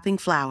show-stopping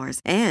flowers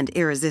and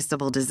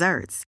irresistible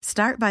desserts.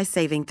 Start by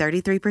saving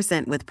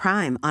 33% with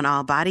Prime on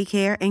all body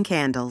care and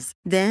candles.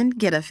 Then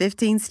get a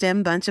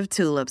 15-stem bunch of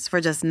tulips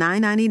for just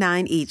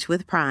 $9.99 each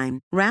with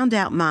Prime. Round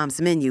out Mom's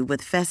menu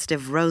with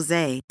festive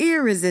rosé,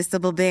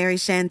 irresistible berry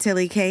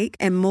chantilly cake,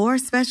 and more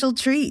special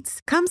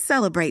treats. Come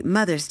celebrate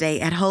Mother's Day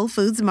at Whole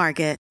Foods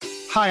Market.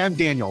 Hi, I'm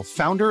Daniel,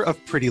 founder of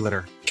Pretty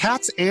Litter.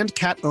 Cats and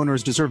cat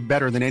owners deserve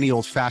better than any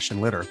old-fashioned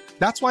litter.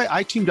 That's why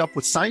I teamed up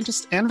with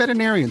scientists and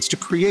veterinarians to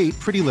create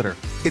Pretty Litter.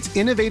 Its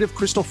innovative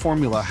crystal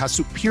formula has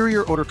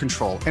superior odor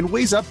control and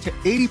weighs up to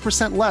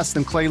 80% less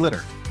than clay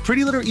litter.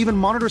 Pretty Litter even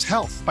monitors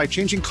health by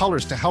changing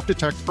colors to help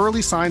detect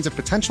early signs of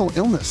potential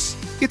illness.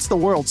 It's the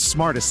world's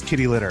smartest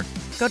kitty litter.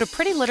 Go to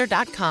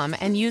prettylitter.com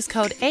and use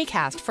code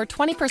ACAST for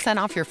 20%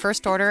 off your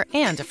first order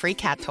and a free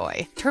cat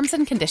toy. Terms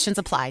and conditions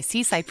apply.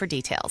 See site for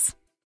details.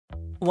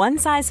 One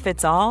size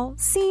fits all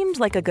seemed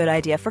like a good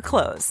idea for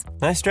clothes.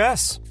 Nice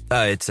dress.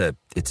 It's a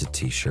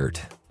t-shirt.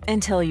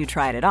 Until you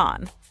tried it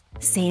on.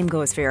 Same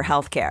goes for your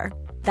healthcare.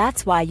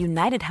 That's why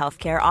United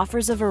Healthcare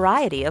offers a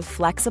variety of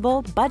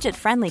flexible,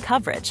 budget-friendly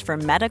coverage for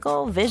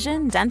medical,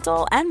 vision,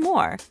 dental, and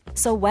more.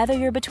 So whether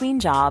you're between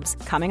jobs,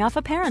 coming off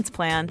a parent's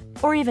plan,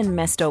 or even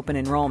missed open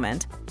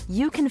enrollment,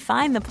 you can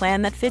find the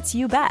plan that fits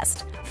you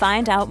best.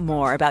 Find out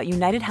more about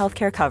United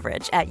Healthcare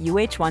coverage at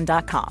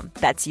UH1.com.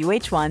 That's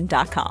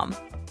UH1.com.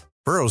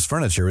 Burrow's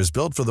furniture is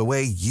built for the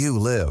way you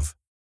live.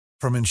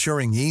 From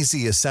ensuring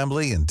easy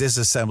assembly and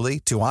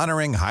disassembly to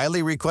honoring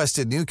highly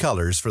requested new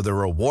colors for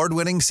their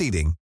award-winning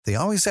seating, they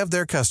always have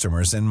their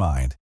customers in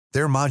mind.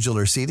 Their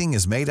modular seating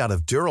is made out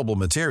of durable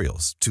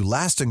materials to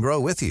last and grow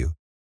with you.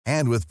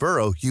 And with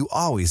Burrow, you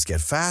always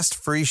get fast,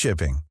 free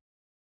shipping.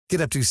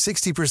 Get up to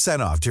 60%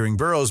 off during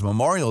Burrow's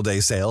Memorial Day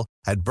sale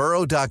at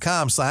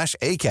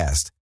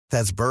burrow.com/ACAST.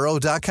 That's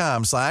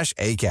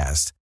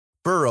burrow.com/ACAST.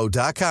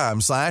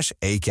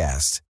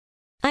 burrow.com/ACAST.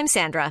 I'm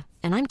Sandra,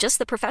 and I'm just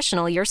the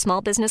professional your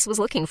small business was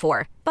looking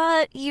for.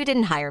 But you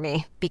didn't hire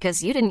me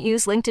because you didn't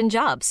use LinkedIn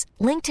Jobs.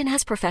 LinkedIn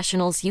has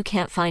professionals you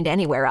can't find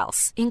anywhere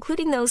else,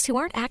 including those who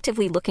aren't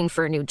actively looking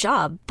for a new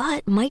job,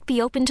 but might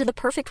be open to the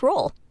perfect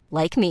role,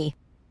 like me.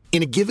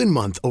 In a given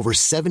month, over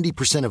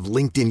 70% of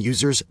LinkedIn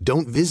users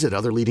don't visit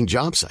other leading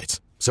job sites.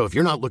 So if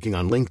you're not looking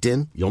on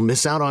LinkedIn, you'll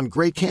miss out on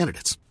great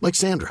candidates like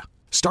Sandra.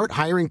 Start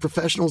hiring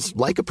professionals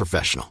like a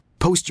professional.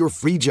 Post your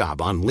free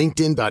job on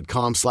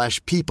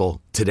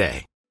linkedin.com/people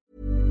today.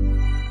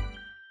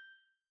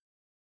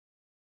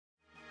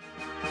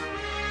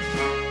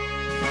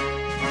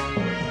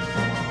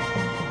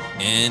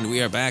 And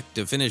we are back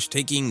to finish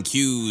taking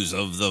cues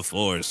of the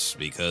Force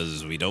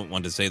because we don't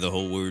want to say the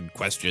whole word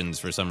questions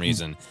for some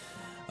reason.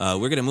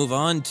 We're going to move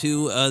on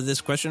to this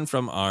question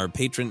from our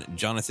patron,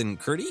 Jonathan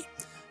Curdy.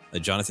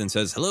 Jonathan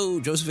says, hello,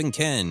 Joseph and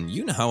Ken.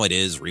 You know how it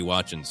is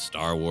rewatching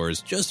Star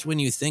Wars. Just when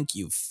you think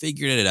you've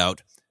figured it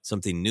out,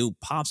 something new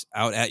pops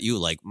out at you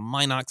like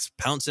Minox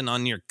pouncing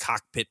on your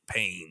cockpit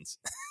panes.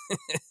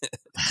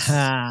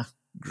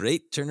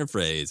 Great turn of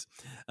phrase.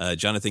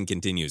 Jonathan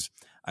continues.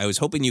 I was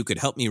hoping you could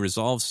help me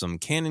resolve some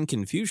canon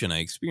confusion I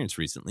experienced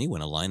recently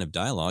when a line of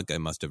dialogue I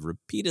must have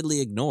repeatedly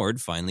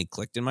ignored finally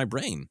clicked in my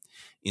brain.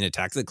 In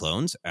Attack of the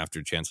Clones,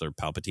 after Chancellor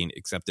Palpatine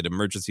accepted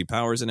emergency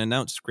powers and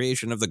announced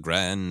creation of the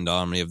Grand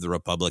Army of the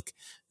Republic,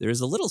 there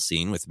is a little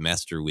scene with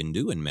Master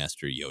Windu and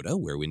Master Yoda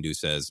where Windu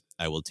says,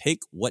 I will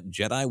take what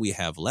Jedi we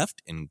have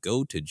left and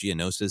go to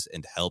Geonosis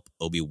and help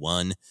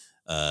Obi-Wan.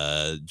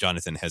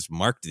 Jonathan has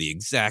marked the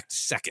exact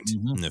second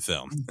in the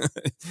film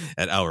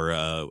at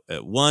hour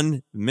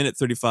 1 minute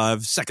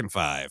 35 second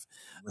 5.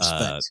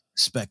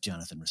 Respect,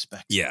 Jonathan.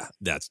 Respect. Yeah,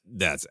 that's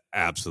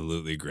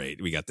absolutely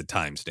great. We got the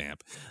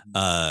timestamp.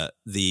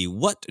 The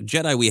what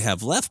Jedi we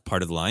have left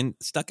part of the line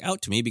stuck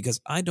out to me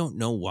because I don't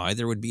know why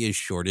there would be a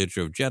shortage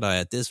of Jedi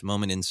at this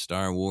moment in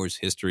Star Wars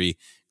history.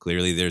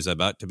 Clearly, there's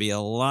about to be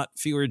a lot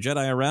fewer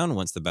Jedi around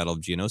once the Battle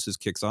of Geonosis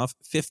kicks off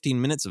 15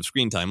 minutes of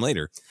screen time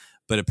later.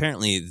 But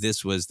apparently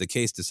this was the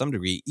case to some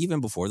degree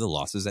even before the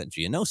losses at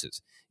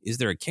Geonosis. Is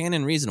there a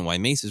canon reason why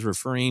Mace is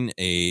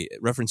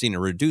referencing a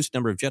reduced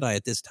number of Jedi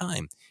at this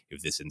time?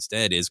 If this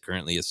instead is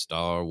currently a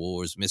Star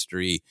Wars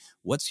mystery,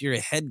 what's your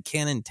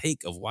headcanon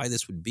take of why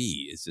this would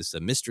be? Is this a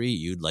mystery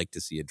you'd like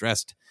to see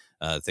addressed?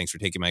 Thanks for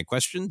taking my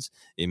questions.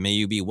 May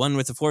you be one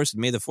with the Force,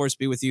 and may the Force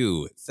be with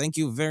you. Thank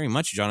you very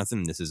much,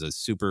 Jonathan. This is a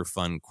super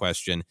fun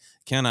question.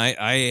 Ken,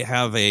 I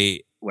have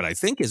what I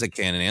think is a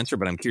canon answer,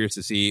 but I'm curious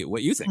to see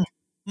what you think.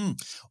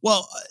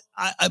 Well,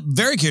 I'm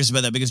very curious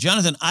about that because,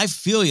 Jonathan, I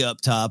feel you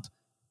up top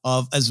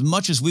of as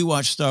much as we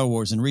watch Star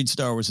Wars and read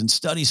Star Wars and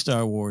study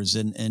Star Wars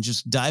and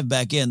just dive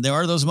back in. There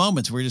are those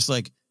moments where you're just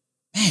like,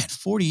 man,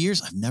 40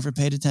 years, I've never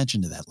paid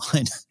attention to that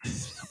line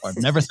or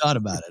I've never thought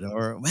about it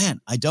or,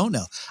 man, I don't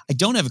know. I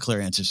don't have a clear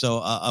answer. So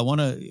I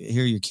want to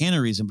hear your canon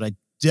reason, but I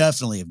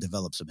definitely have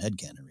developed some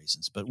headcanon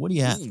reasons. But what do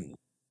you have?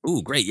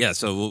 Ooh, great. Yeah.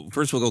 So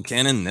first we'll go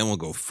canon, then we'll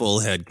go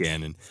full head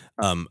canon.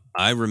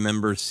 I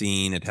remember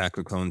seeing Attack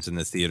of the Clones in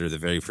the theater the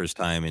very first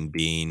time and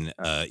being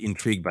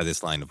intrigued by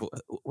this line of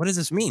what does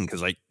this mean?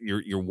 Because like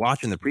you're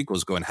watching the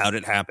prequels going, how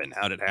did it happen?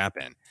 How did it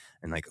happen?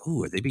 And like,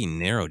 oh, are they being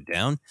narrowed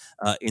down?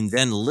 And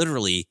then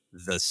literally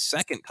the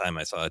second time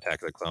I saw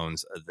Attack of the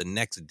Clones, the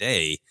next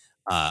day,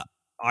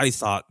 I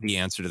thought the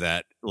answer to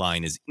that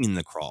line is in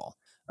the crawl.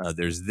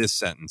 There's this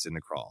sentence in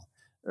the crawl.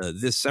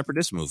 This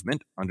separatist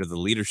movement, under the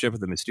leadership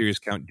of the mysterious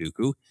Count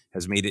Dooku,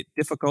 has made it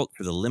difficult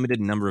for the limited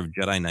number of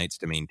Jedi Knights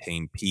to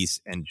maintain peace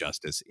and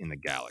justice in the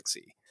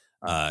galaxy.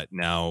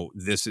 Now,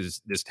 this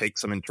takes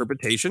some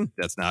interpretation.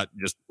 That's not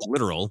just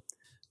literal.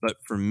 But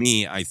for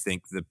me, I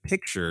think the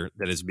picture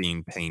that is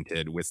being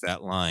painted with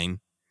that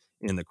line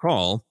in the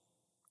crawl,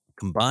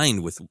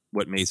 combined with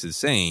what Mace is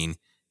saying,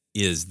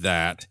 is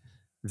that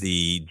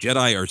the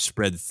Jedi are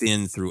spread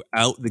thin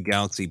throughout the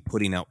galaxy,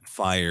 putting out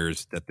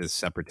fires that this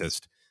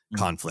separatist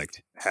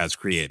conflict has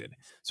created.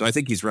 So I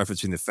think he's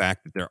referencing the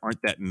fact that there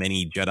aren't that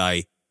many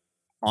Jedi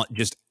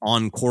just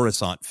on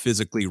Coruscant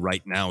physically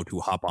right now to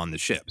hop on the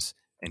ships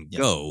and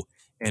go,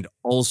 and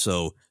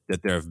also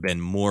that there have been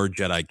more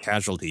Jedi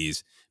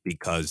casualties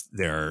because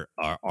there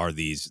are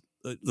these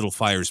little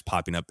fires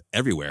popping up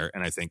everywhere,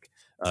 and I think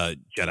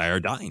Jedi are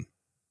dying.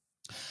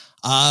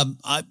 I'm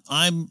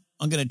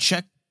going to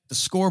check the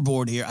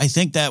scoreboard here. I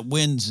think that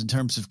wins in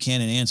terms of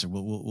canon answer.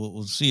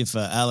 We'll see if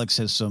Alex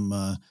has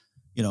some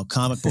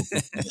comic book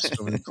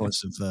over the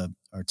course of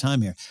our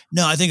time here.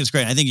 No, I think it's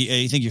great. I think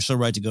you're so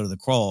right to go to the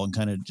crawl and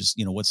kind of just,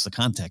 what's the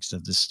context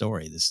of this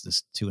story,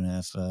 this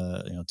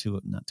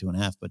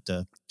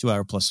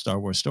 2.5 plus Star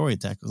Wars story,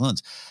 Attack of the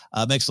Clones.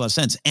 Makes a lot of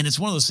sense. And it's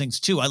one of those things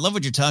too. I love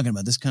what you're talking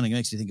about. This kind of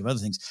makes you think of other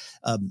things.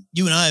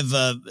 You and I have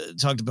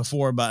talked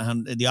before about how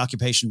the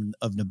occupation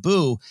of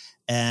Naboo,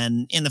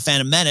 and in the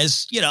Phantom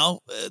Menace, they're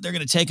going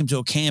to take them to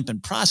a camp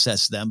and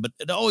process them. But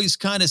it always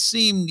kind of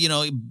seemed,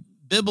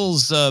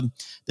 Bibble's the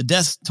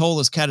death toll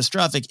is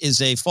catastrophic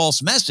is a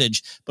false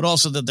message, but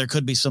also that there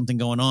could be something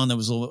going on that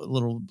was a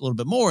little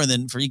bit more. And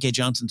then for E.K.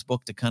 Johnson's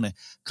book to kind of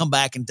come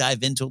back and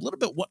dive into a little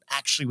bit what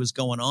actually was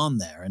going on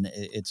there, and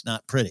it's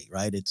not pretty,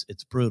 right? It's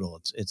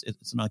brutal.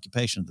 It's an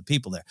occupation of the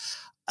people there.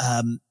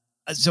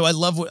 So I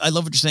love what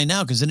you're saying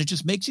now, because then it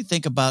just makes you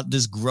think about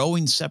this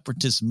growing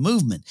separatist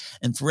movement.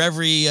 And for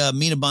every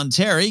Mina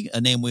Bonteri,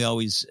 a name we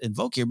always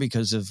invoke here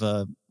because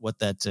of what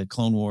that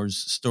Clone Wars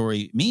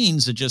story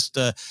means, it just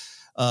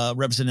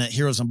representing that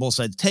heroes on both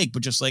sides take,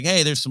 but just like,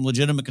 hey, there's some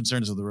legitimate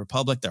concerns of the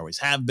Republic. There always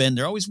have been.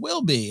 There always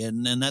will be.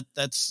 And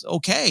that's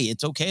okay.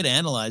 It's okay to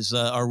analyze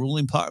our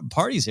ruling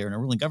parties here and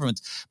our ruling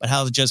governments, but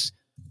how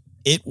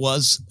it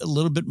was a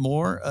little bit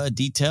more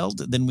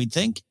detailed than we'd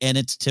think, and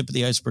it's tip of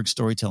the iceberg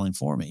storytelling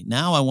for me.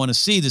 Now I want to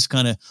see this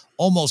kind of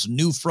almost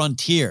new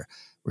frontier.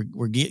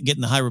 We're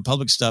getting the High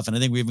Republic stuff, and I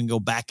think we even go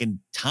back in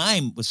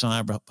time with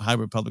some High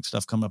Republic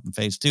stuff coming up in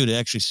Phase 2 to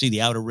actually see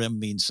the Outer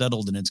Rim being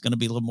settled, and it's going to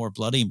be a little more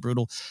bloody and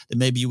brutal than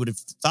maybe you would have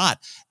thought.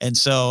 And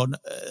so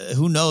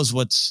who knows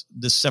what's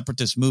this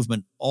separatist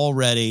movement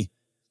already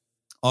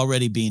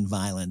already being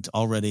violent,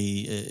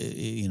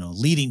 already,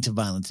 leading to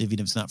violence, even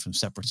if it's not from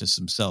separatists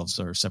themselves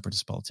or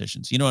separatist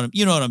politicians. You know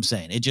what I'm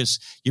saying?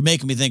 You're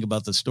making me think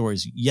about the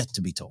stories yet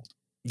to be told.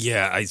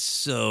 Yeah, I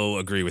so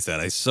agree with that.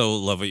 I so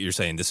love what you're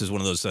saying. This is one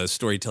of those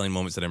storytelling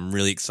moments that I'm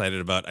really excited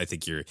about. I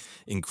think you're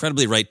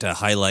incredibly right to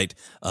highlight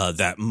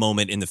that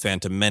moment in The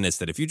Phantom Menace,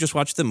 that if you just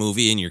watch the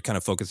movie and you're kind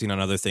of focusing on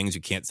other things,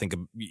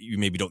 you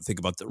maybe don't think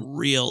about the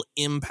real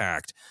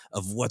impact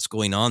of what's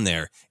going on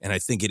there. And I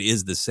think it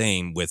is the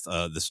same with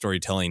the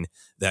storytelling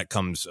that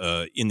comes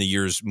in the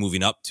years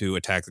moving up to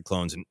Attack the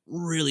Clones and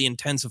really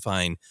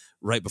intensifying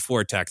right before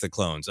Attack the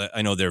Clones.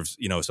 I know there's,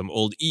 some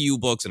old EU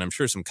books and I'm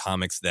sure some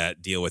comics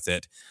that deal with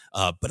it.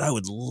 But I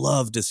would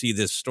love to see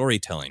this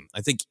storytelling.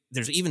 I think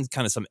there's even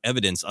kind of some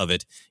evidence of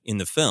it in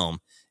the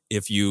film.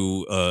 If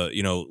you,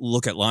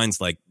 look at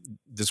lines like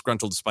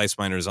disgruntled spice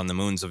miners on the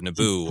moons of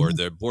Naboo or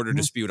the border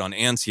dispute on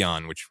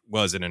Ancion, which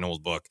was in an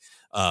old book.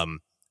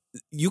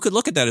 You could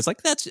look at that as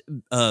like, that's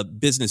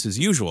business as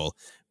usual.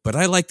 But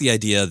I like the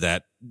idea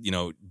that,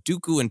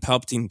 Dooku and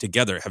Palpatine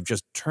together have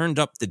just turned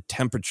up the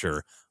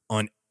temperature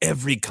on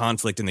every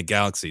conflict in the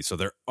galaxy. So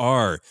there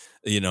are,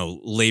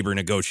 labor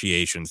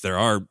negotiations. There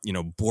are,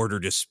 border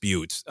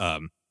disputes.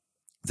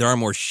 There are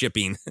more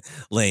shipping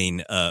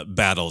lane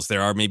battles.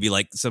 There are maybe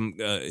like some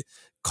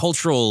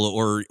cultural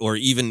or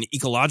even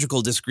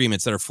ecological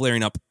disagreements that are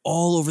flaring up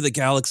all over the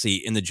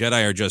galaxy. And the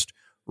Jedi are just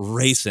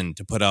racing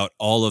to put out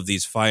all of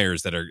these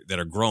fires that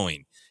are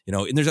growing.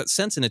 And there's that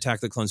sense in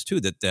Attack the Clones too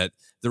that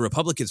the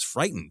Republic is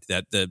frightened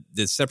that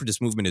the separatist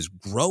movement is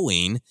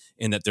growing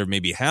and that there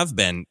maybe have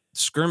been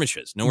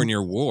skirmishes, nowhere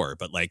near war,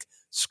 but like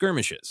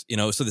skirmishes.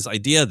 So this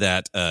idea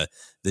that the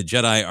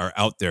Jedi are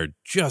out there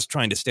just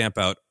trying to stamp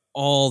out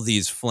all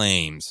these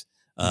flames.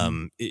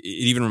 It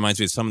even reminds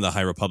me of some of the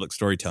High Republic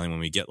storytelling when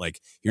we get like,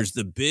 here's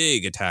the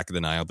big attack of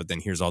the Nile, but then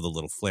here's all the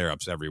little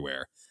flare-ups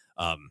everywhere.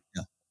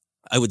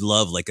 I would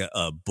love like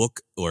a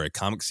book or a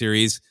comic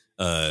series.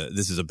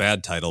 This is a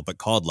bad title, but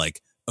called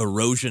like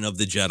Erosion of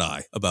the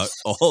Jedi, about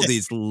all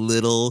these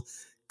little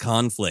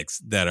conflicts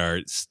that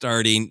are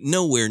starting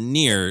nowhere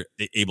near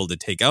able to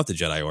take out the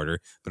Jedi Order,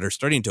 but are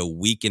starting to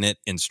weaken it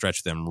and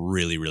stretch them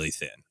really, really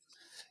thin.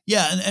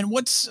 Yeah, and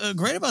what's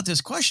great about this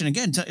question,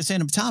 again,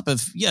 saying up top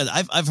of,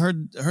 I've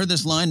heard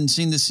this line and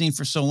seen this scene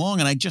for so long,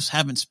 and I just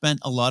haven't spent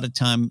a lot of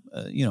time,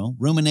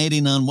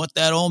 ruminating on what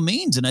that all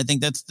means. And I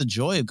think that's the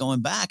joy of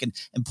going back and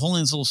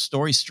pulling these little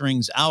story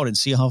strings out and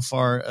see how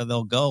far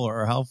they'll go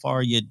or how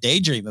far you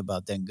daydream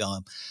about them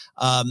going.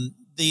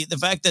 The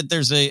fact that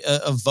there's a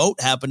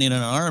vote happening in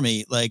an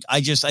army, like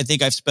I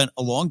think I've spent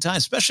a long time,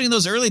 especially in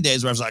those early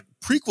days where I was like,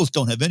 prequels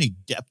don't have any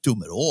depth to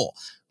them at all.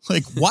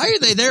 Like, why are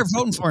they there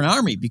voting for an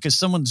army? Because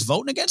someone's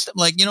voting against them?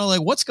 Like,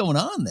 what's going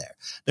on there?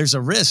 There's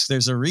a risk.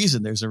 There's a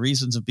reason. There's a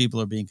reason some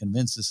people are being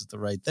convinced this is the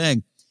right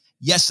thing.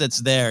 Yes, that's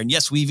there. And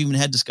yes, we've even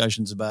had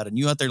discussions about it. And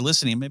you out there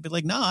listening may be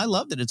like, no, I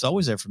loved it. It's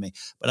always there for me.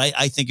 But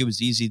I think it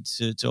was easy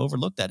to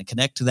overlook that and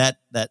connect to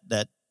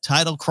that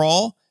title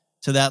crawl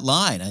to that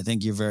line. I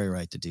think you're very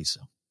right to do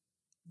so.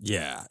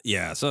 Yeah.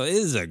 So it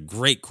is a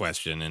great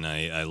question, and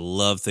I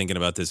love thinking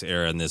about this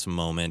era and this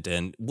moment,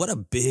 and what a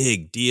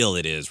big deal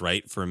it is,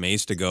 right, for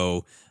Mace to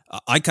go.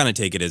 I kind of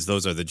take it as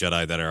those are the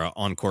Jedi that are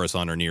on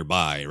Coruscant or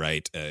nearby,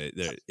 right,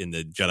 in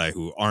the Jedi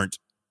who aren't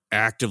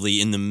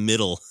actively in the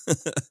middle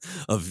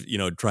of,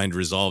 trying to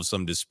resolve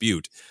some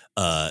dispute.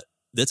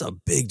 That's a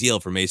big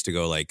deal for Mace to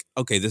go like,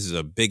 okay, this is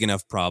a big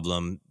enough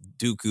problem.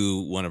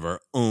 Dooku, one of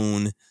our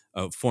own,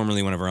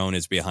 formerly one of our own,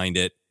 is behind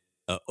it.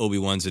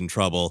 Obi-Wan's in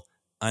trouble.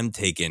 I'm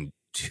taking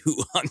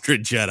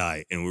 200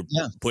 Jedi and we're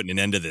putting an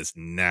end to this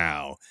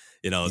now.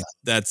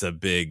 That's a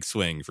big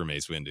swing for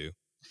Mace Windu.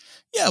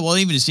 Yeah, well,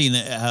 even seeing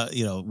how,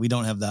 we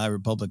don't have the High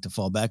Republic to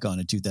fall back on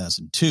in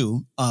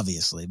 2002,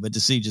 obviously, but to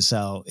see just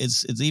how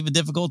it's even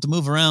difficult to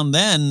move around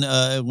then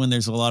when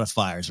there's a lot of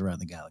fires around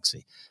the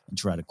galaxy and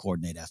try to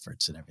coordinate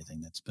efforts and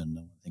everything. That's been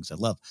one of the things I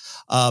love.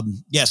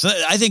 So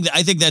I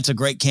think that's a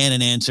great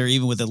canon answer,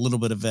 even with a little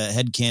bit of a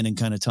head canon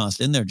kind of tossed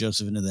in there,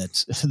 Joseph, into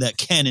that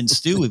canon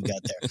stew we've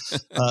got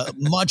there.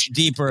 Much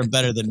deeper and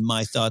better than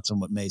my thoughts on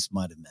what Mace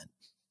might have meant.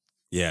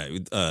 Yeah,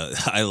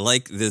 I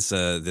like this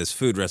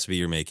food recipe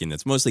you're making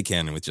that's mostly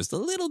canon with just a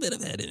little bit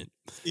of head in it.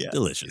 Yeah.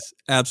 Delicious.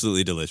 Yeah.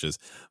 Absolutely delicious.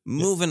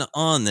 Moving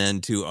on then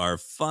to our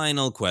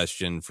final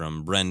question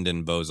from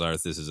Brendan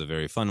Bozarth. This is a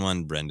very fun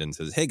one. Brendan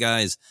says, hey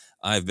guys,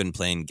 I've been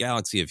playing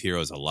Galaxy of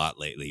Heroes a lot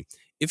lately.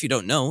 If you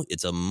don't know,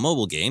 it's a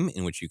mobile game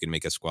in which you can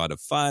make a squad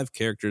of 5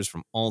 characters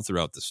from all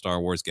throughout the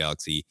Star Wars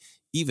galaxy,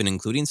 even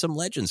including some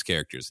Legends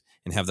characters,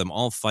 and have them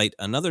all fight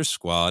another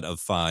squad of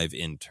 5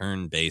 in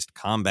turn-based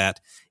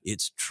combat.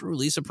 It's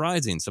truly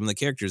surprising some of the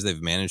characters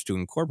they've managed to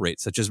incorporate,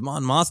 such as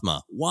Mon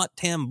Mothma, Wat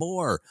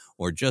Tambor,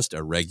 or just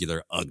a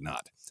regular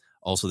Ugnaught.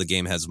 Also, the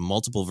game has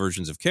multiple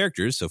versions of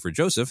characters, so for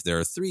Joseph, there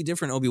are 3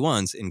 different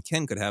Obi-Wans, and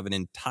Ken could have an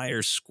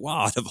entire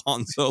squad of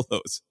Han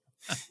Solos.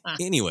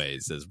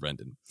 Anyways, says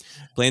Brendan,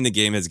 playing the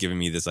game has given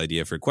me this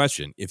idea for a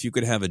question. If you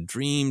could have a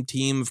dream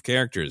team of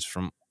characters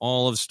from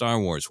all of Star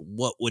Wars,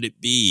 what would it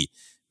be?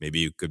 Maybe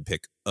you could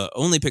pick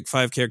only pick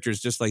 5 characters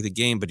just like the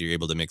game, but you're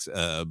able to mix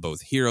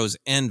both heroes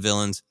and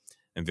villains.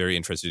 I'm very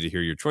interested to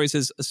hear your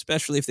choices,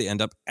 especially if they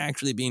end up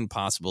actually being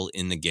possible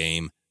in the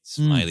game.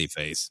 Smiley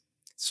face.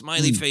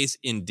 Smiley face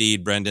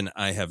indeed, Brendan.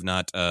 I have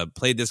not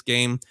played this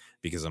game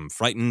because I'm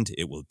frightened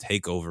it will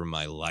take over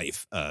my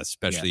life,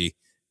 especially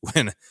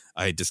when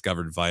I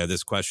discovered via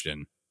this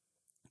question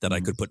that I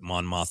could put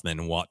Mon Mothma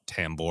and Wat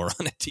Tambor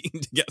on a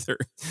team together.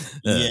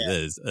 That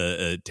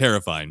is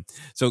terrifying.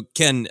 So,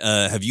 Ken,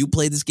 have you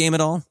played this game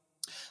at all?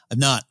 I'm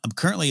not. I'm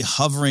currently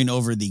hovering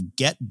over the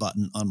get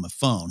button on my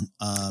phone.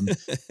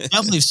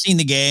 Definitely have seen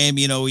the game.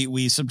 You know,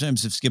 we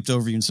sometimes have skipped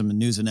over even some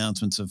news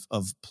announcements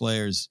of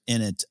players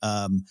in it.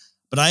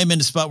 But I am in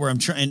a spot where I'm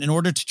trying, in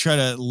order to try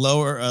to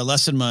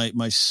lessen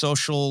my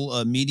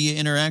social media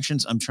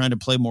interactions, I'm trying to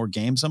play more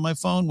games on my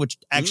phone, which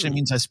actually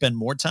means I spend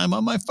more time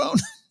on my phone.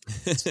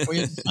 So we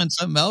have to find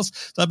something else.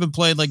 So I've been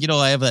playing, like,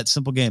 I have that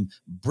simple game,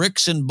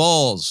 bricks and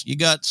balls. You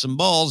got some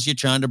balls, you're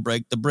trying to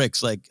break the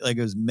bricks, like it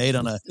was made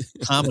on a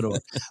Commodore,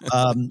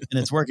 and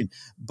it's working.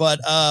 But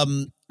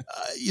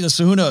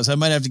so who knows? I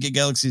might have to get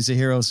Galaxies of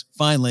Heroes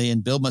finally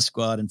and build my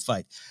squad and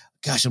fight.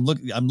 Gosh, I'm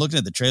looking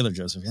at the trailer,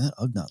 Joseph. Yeah, that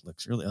Ugnaught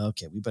looks really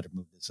okay. We better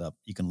move this up.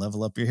 You can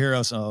level up your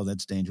heroes. Oh,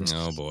 that's dangerous.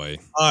 Oh boy.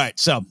 All right,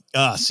 so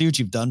see what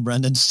you've done,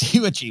 Brendan. See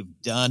what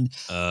you've done.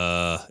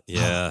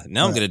 Yeah.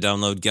 Now I'm going to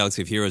download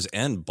Galaxy of Heroes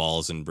and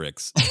Balls and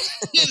Bricks.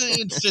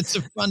 it's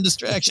a fun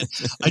distraction.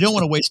 I don't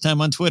want to waste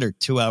time on Twitter.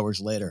 2 hours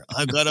later,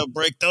 I've got to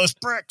break those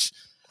bricks.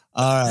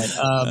 All right.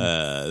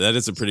 That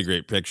is a pretty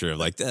great picture of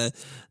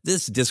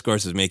this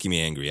discourse is making me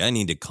angry. I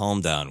need to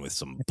calm down with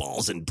some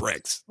balls and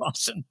bricks.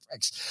 Balls and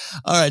bricks.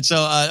 All right. So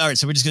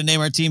we're just going to name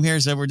our team here.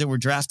 Is that we're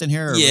drafting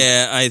here?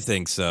 Yeah, I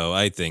think so.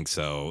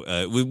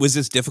 Was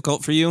this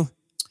difficult for you?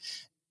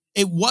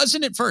 It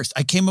wasn't at first.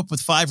 I came up with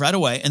 5 right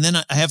away, and then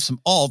I have some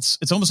alts.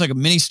 It's almost like a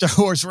mini Star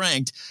Wars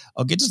ranked.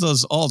 I'll get to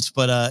those alts,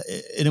 but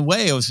in a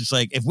way, it was just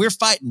like, if we're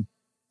fighting,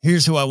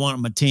 here's who I want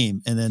on my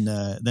team, and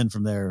then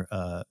from there,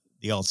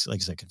 the alts, like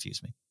I said,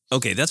 confused me.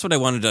 Okay, that's what I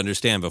wanted to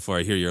understand before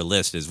I hear your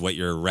list, is what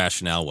your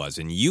rationale was.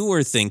 And you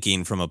were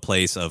thinking from a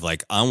place of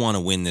I want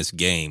to win this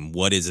game.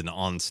 What is an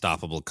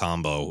unstoppable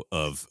combo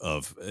of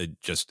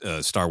just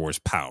Star Wars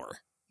power?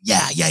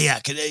 Yeah.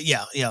 I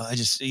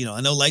just,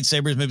 I know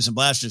lightsabers, maybe some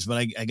blasters, but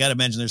I got to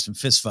imagine there's some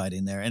fist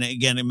fighting there. And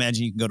again,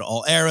 imagine you can go to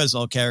all eras,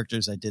 all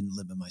characters. I didn't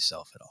limit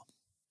myself at all.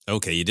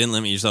 Okay, you didn't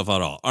limit yourself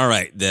at all. All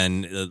right,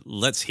 then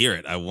let's hear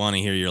it. I want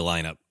to hear your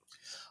lineup.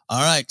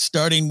 All right,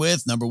 starting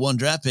with number 1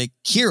 draft pick,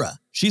 Kira.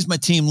 She's my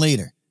team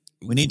leader.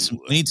 We need some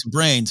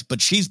brains,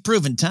 but she's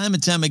proven time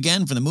and time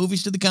again, from the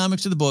movies to the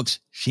comics to the books,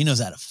 she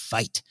knows how to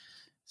fight.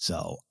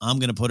 So I'm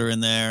going to put her in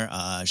there.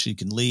 She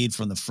can lead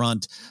from the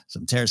front.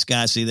 Some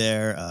Terrascasi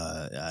there.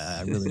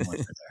 I really want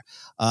her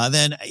there.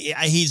 Then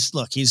he's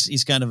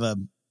kind of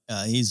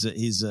he's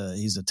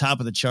a top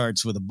of the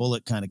charts with a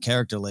bullet kind of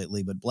character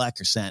lately, but Black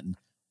Chrysanthemum,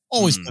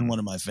 always been one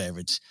of my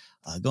favorites.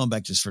 Going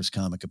back to his first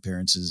comic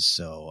appearances,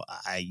 so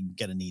I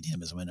got to need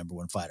him as my number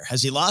 1 fighter.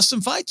 Has he lost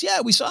some fights?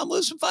 Yeah, we saw him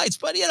lose some fights,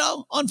 but,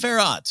 unfair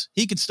odds.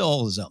 He could still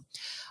hold his own.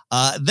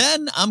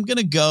 Then I'm going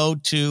to go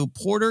to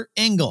Porter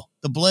Engle,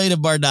 the Blade of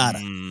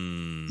Bardata.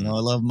 I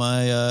love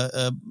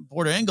my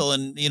Porter Engle,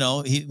 and,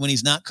 when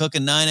he's not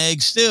cooking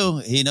 9-egg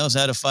stew, he knows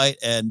how to fight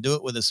and do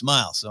it with a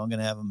smile. So I'm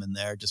going to have him in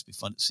there. Just be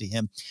fun to see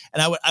him.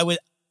 And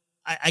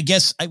I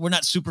guess we're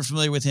not super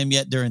familiar with him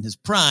yet during his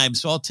prime,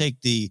 so I'll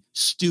take the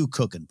stew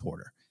cooking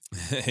Porter.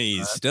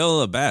 He's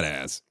still a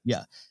badass.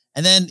 Yeah.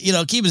 And then,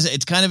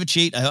 it's kind of a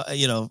cheat.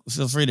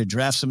 Feel free to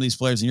draft some of these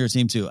players in your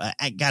team too.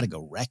 I got to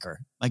go Wrecker.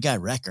 My guy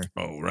Wrecker.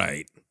 Oh,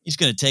 right. He's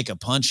going to take a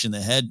punch in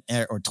the head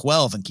or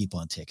 12 and keep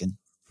on ticking.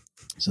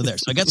 So there.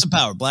 So I got some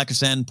power. Black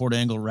Chrysanthemum, Porter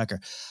Engle, Wrecker.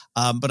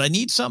 But I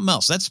need something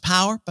else. That's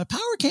power, but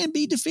power can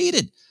be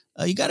defeated.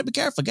 You got to be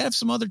careful. Got to have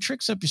some other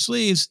tricks up your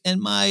sleeves. And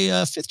my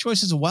 5th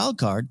choice is a wild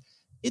card.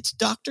 It's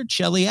Dr.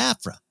 Chelly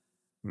Afra.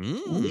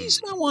 The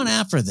reason I want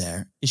Afra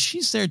there is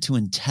she's there to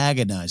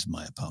antagonize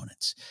my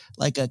opponents,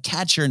 like a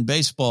catcher in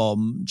baseball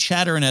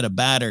chattering at a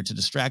batter to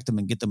distract them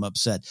and get them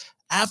upset.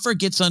 Afra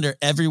gets under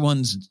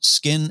everyone's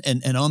skin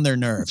and on their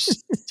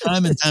nerves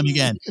time and time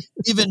again.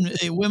 Even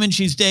women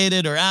she's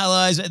dated or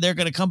allies, they're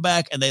going to come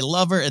back and they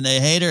love her and they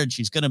hate her, and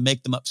she's going to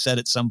make them upset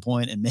at some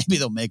point, and maybe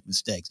they'll make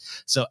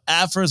mistakes. So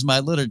Afra's my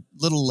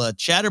little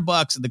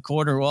chatterbox in the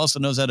corner who also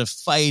knows how to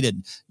fight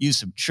and use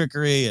some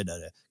trickery and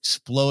an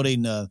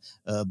exploding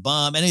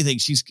bomb, anything.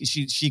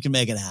 She can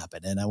make it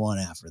happen, and I want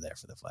Afra there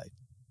for the fight.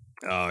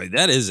 Oh,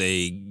 that is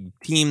a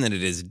team that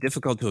it is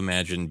difficult to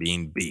imagine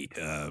being beat,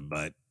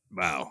 but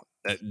wow.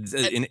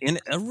 In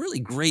a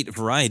really great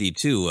variety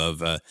too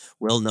of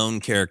well-known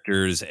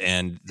characters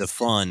and the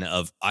fun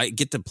of I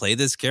get to play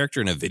this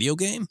character in a video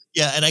game.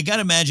 Yeah, and I got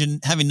to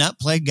imagine, having not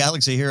played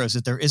Galaxy Heroes,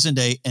 that there isn't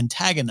a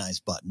antagonize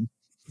button,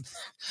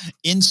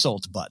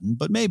 insult button,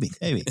 but maybe.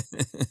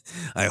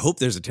 I hope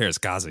there's a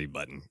Terrascasi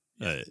button.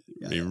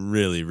 We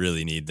really,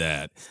 really need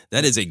that.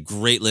 That is a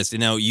great list.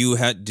 And now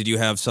did you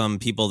have some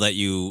people that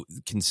you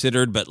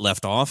considered but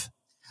left off?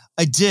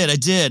 I did.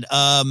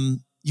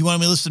 You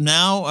want me to list them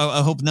now?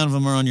 I hope none of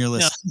them are on your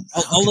list.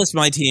 No, I'll list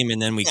my team,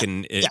 and then we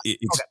can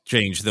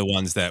exchange the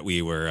ones that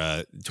we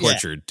were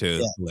tortured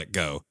to let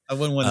go. I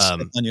wouldn't want to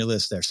stick on your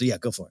list there. So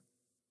go for it.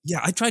 Yeah,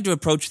 I tried to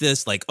approach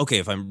this like,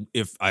 okay,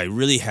 if I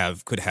really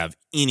could have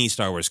any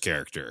Star Wars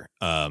character,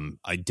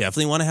 I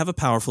definitely want to have a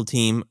powerful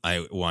team.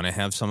 I want to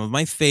have some of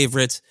my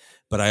favorites,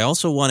 but I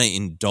also want to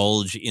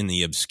indulge in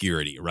the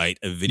obscurity, right?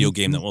 A video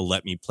game that will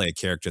let me play a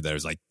character that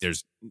is like,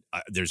 there's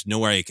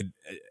nowhere I could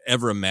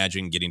ever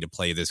imagine getting to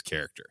play this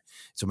character.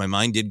 So my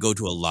mind did go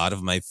to a lot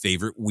of my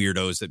favorite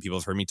weirdos that people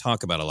have heard me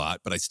talk about a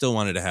lot, but I still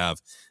wanted to have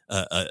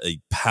a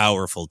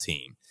powerful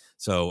team.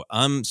 So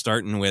I'm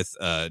starting with,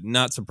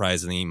 not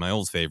surprisingly, my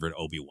old favorite,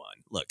 Obi-Wan.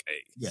 Look,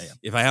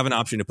 if I have an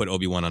option to put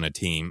Obi-Wan on a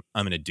team,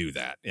 I'm going to do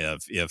that.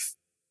 If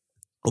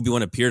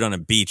Obi-Wan appeared on a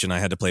beach and I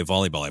had to play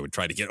volleyball, I would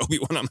try to get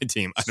Obi-Wan on my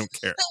team. I don't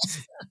care.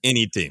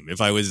 Any team. If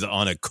I was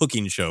on a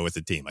cooking show with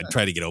a team, I'd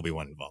try to get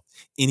Obi-Wan involved.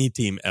 Any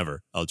team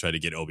ever, I'll try to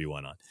get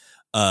Obi-Wan on.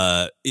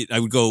 I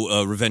would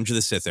go Revenge of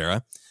the Sith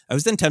era. I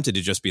was then tempted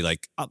to just be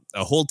like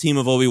a whole team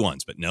of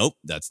Obi-Wans, but nope,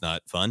 that's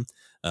not fun.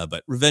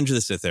 But Revenge of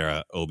the Sith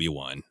era,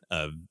 Obi-Wan,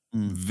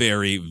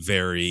 very,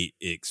 very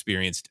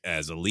experienced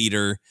as a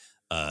leader,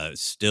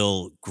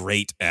 still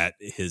great at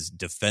his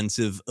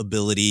defensive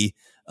ability,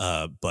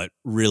 but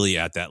really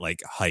at that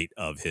like height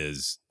of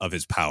his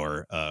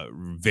power,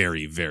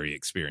 very, very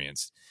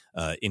experienced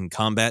in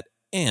combat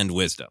and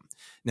wisdom.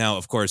 Now,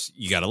 of course,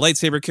 you got a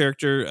lightsaber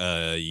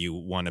character. You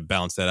want to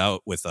balance that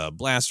out with a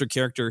blaster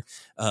character.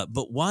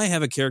 But why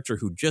have a character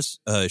who just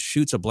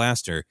shoots a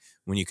blaster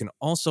when you can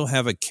also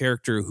have a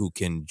character who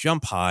can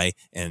jump high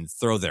and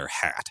throw their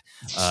hat?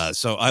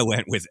 So I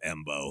went with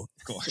Embo.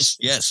 Of course.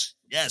 Yes.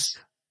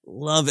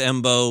 Love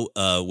Embo.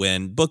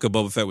 When Book of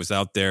Boba Fett was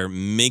out there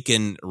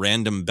making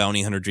random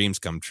bounty hunter dreams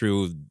come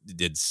true,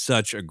 did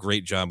such a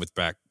great job with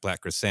Black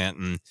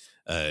Chrysanthemum.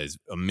 It's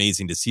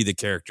amazing to see the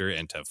character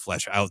and to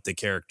flesh out the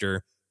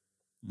character.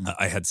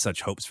 I had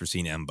such hopes for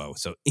seeing Embo.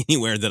 So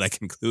anywhere that I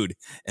can include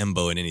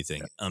Embo in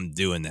anything, I'm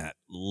doing that.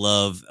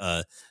 Love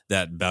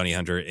that bounty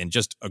hunter and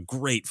just a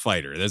great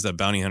fighter. There's a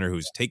bounty hunter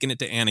who's taken it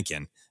to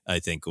Anakin. I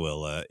think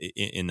will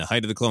in the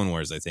height of the Clone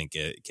Wars. I think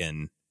it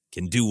can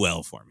do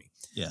well for me.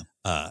 Yeah.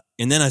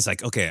 And then I was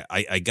like, okay,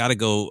 I got to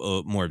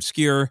go more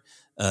obscure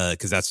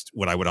because that's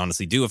what I would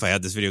honestly do if I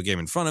had this video game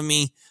in front of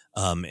me.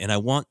 And I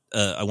want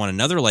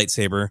another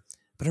lightsaber,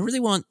 but I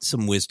really want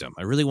some wisdom.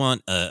 I really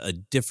want a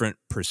different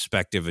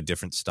perspective, a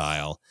different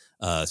style.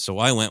 So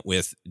I went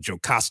with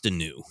Jocasta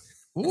Nu.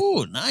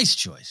 Ooh, nice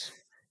choice.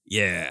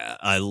 Yeah,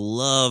 I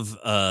love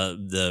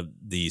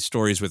the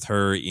stories with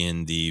her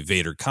in the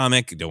Vader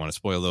comic. Don't want to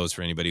spoil those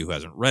for anybody who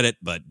hasn't read it,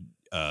 but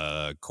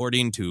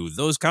according to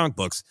those comic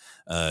books,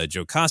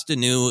 Jocasta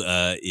Nu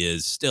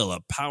is still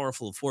a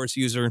powerful Force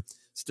user,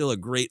 still a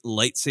great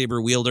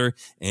lightsaber wielder,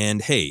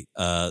 and hey,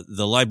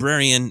 the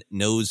librarian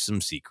knows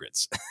some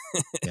secrets.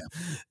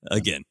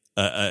 Again,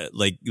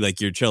 like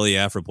your Chelly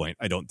Afra point,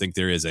 I don't think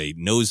there is a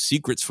knows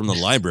secrets from the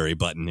library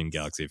button in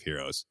Galaxy of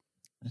Heroes,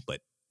 but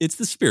it's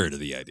the spirit of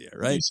the idea,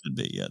 right? There should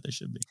be. Yeah, there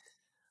should be.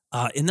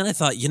 And then I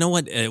thought, you know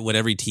what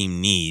every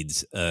team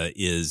needs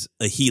is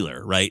a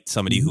healer, right?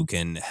 Somebody who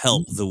can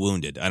help the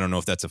wounded. I don't know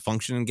if that's a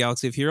function in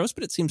Galaxy of Heroes,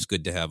 but it seems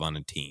good to have on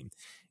a team.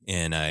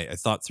 And I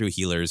thought through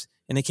healers,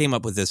 and I came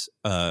up with this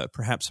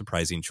perhaps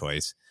surprising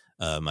choice.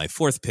 My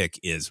fourth pick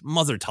is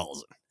Mother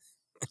Talzin.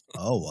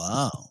 Oh,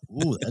 wow.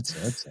 Ooh,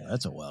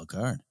 that's a wild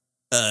card.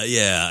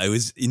 Yeah, I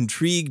was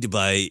intrigued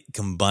by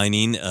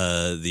combining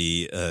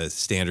the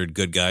standard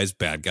good guys,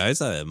 bad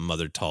guys.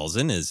 Mother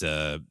Talzin is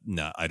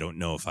I don't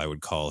know if I would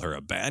call her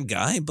a bad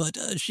guy, but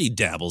she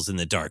dabbles in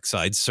the dark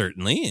side,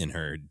 certainly, in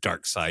her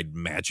dark side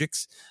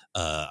magics.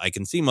 I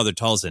can see Mother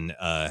Talzin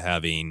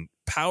having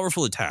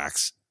powerful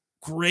attacks,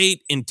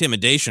 great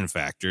intimidation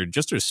factor.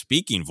 Just her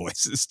speaking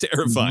voice is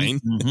terrifying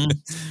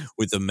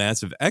with a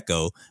massive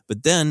echo.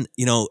 But then,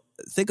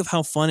 think of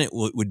how fun it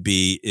would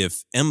be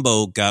if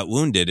Embo got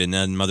wounded and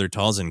then Mother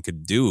Talzin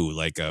could do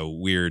like a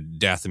weird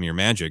Dathomir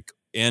magic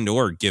and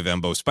or give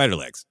Embo spider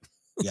legs.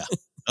 Yeah.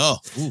 Oh,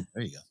 ooh,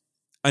 there you go.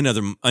 I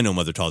know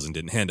Mother Talzin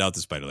didn't hand out the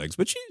spider legs,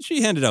 but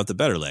she handed out the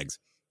better legs.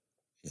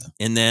 Yeah.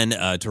 And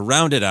then to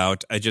round it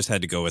out, I just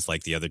had to go with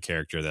like the other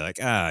character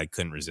that I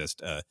couldn't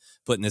resist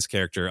putting this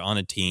character on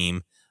a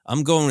team.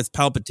 I'm going with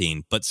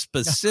Palpatine, but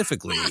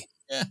specifically,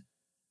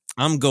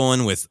 I'm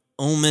going with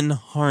Omen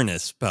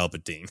Harness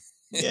Palpatine.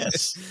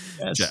 Yes.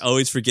 Which I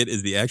always forget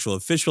is the actual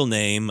official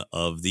name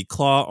of the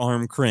claw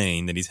arm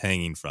crane that he's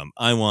hanging from.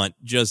 I want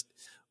just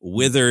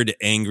withered,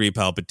 angry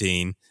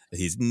Palpatine.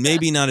 He's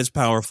maybe not as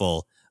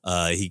powerful.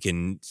 He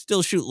can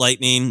still shoot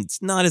lightning.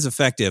 It's not as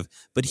effective,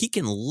 but he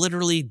can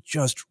literally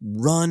just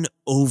run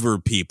over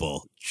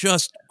people,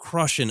 just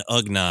crush an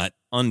Ugnaught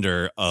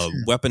under a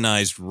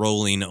weaponized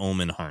rolling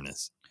Omen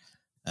harness.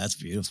 That's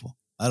beautiful.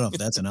 I don't know if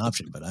that's an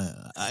option, but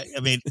I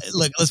mean,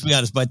 look, let's be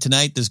honest. By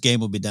tonight, this game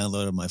will be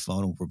downloaded on my phone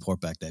and we'll report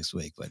back next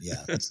week. But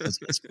yeah, that's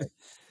great.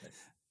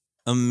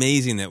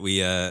 Amazing that we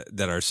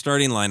that our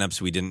starting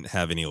lineups, we didn't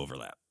have any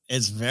overlap.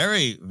 It's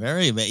very,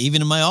 very,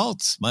 even in my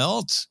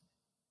alts,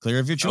 clear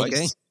of your choice.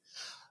 Okay.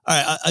 All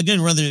right, I'm going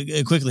to run through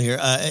it quickly here.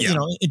 You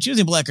know,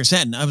 choosing Black or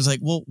Satin, I was like,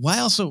 well, why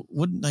also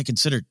wouldn't I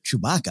consider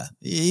Chewbacca?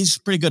 He's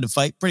pretty good to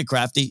fight, pretty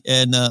crafty,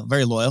 and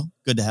very loyal.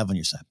 Good to have on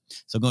your side.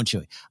 So going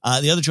Chewie.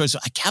 The other choice,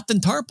 Captain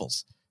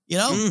Tarpals. You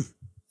know,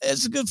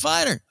 it's a good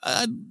fighter.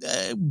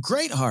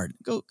 Great heart.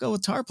 Go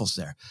with Tarpals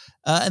there.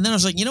 And then I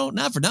was like, you know,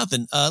 not for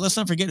nothing. Let's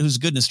not forget who's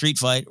good in a street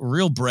fight,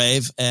 real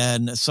brave,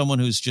 and someone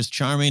who's just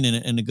charming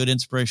and a good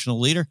inspirational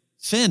leader.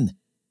 Finn.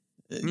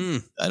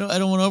 I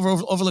don't want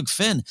to overlook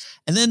Finn.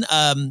 And then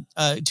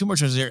two more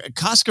choices here.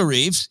 Casca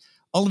Reeves,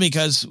 only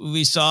because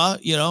we saw,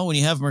 you know, when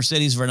you have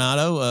Mercedes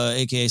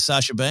Vernado, a.k.a.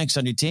 Sasha Banks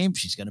on your team,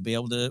 she's going to be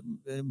able to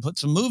put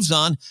some moves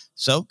on.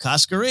 So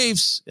Casca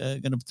Reeves,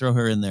 going to throw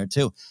her in there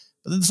too.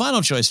 But then the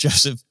final choice,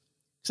 Joseph,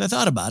 because I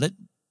thought about it,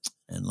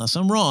 unless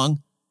I'm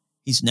wrong,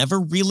 he's never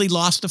really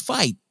lost a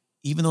fight,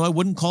 even though I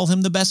wouldn't call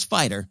him the best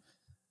fighter.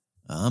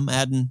 I'm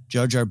adding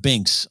Jar Jar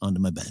Binks onto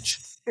my bench.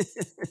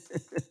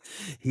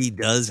 He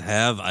does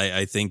have,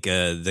 I think,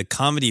 the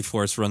comedy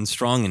force runs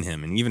strong in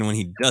him. And even when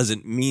he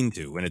doesn't mean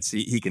to, when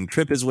he can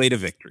trip his way to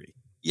victory.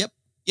 Yep.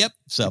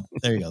 So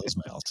there you go. That's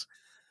my alt.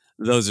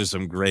 Those are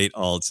some great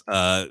alts.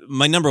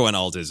 My number one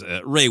alt is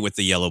Rey with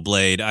the yellow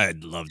blade.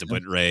 I'd love to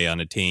put Rey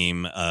on a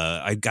team.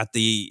 I got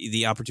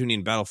the opportunity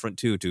in Battlefront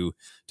 2 to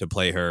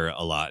play her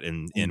a lot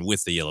and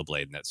with the yellow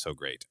blade, and that's so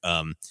great.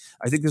 I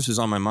think this was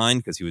on my mind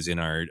because he was in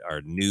our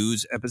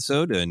news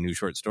episode, a new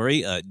short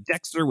story.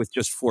 Dexter with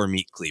just 4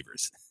 meat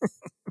cleavers.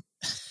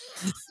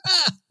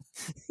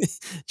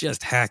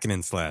 Just hacking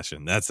and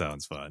slashing. That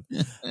sounds fun.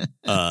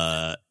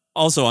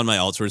 Also on my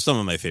alts were some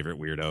of my favorite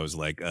weirdos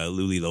like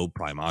Lulilo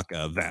Primarch,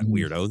 that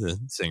weirdo, the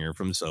singer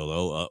from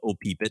Solo,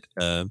 O'Peepit,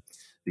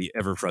 the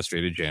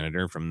ever-frustrated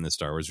janitor from the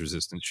Star Wars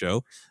Resistance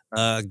show,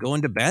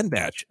 going to Bad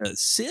Batch,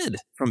 Sid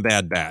from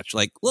Bad Batch.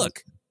 Like,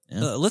 look,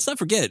 let's not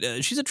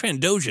forget, she's a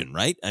Trandoshan,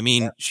 right? I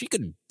mean, she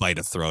could bite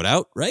a throat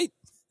out, right?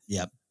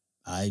 Yep.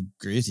 I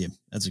agree with you.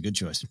 That's a good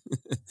choice.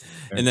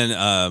 And then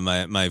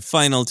my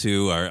final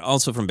two are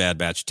also from Bad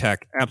Batch.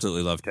 Tech.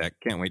 Absolutely love Tech.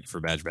 Can't wait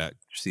for Bad Batch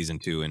Season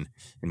 2 and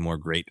more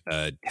great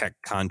Tech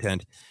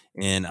content.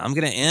 And I'm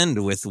going to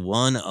end with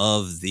one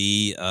of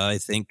the, I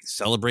think,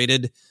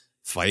 celebrated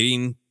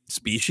fighting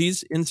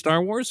species in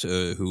Star Wars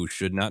who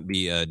should not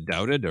be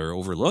doubted or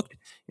overlooked.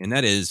 And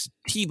that is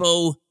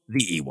Teebo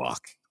the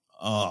Ewok.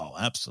 Oh,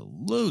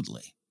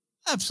 absolutely.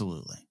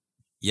 Absolutely.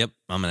 Yep,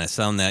 I'm going to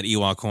sound that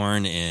Ewok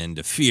horn,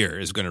 and fear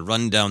is going to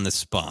run down the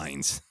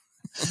spines.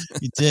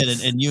 You did,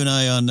 and you and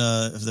I on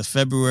the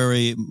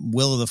February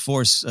Will of the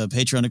Force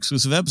Patreon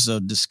exclusive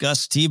episode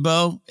discussed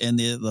Teebo and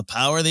the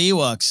power of the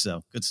Ewoks.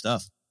 So good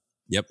stuff.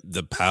 Yep,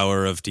 the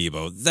power of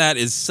Teebo. That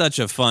is such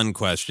a fun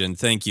question.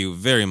 Thank you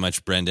very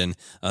much, Brendan.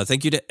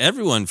 Thank you to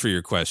everyone for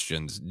your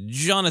questions.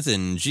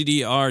 Jonathan,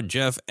 GDR,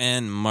 Jeff,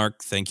 and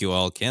Mark. Thank you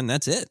all. Ken,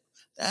 that's it.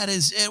 That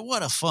is it.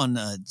 What a fun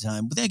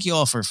time. Thank you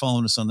all for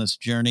following us on this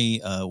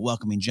journey,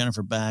 welcoming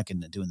Jennifer back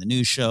and doing the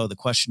news show, the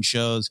question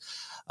shows,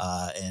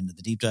 and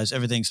the deep dives,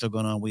 everything's still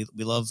going on. We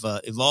love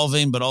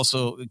evolving, but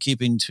also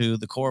keeping to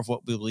the core of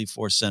what we believe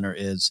Force Center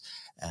is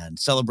and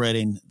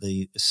celebrating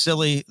the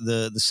silly,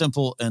 the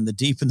simple, and the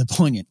deep and the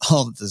poignant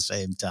all at the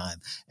same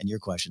time. And your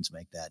questions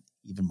make that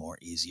even more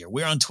easier.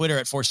 We're on Twitter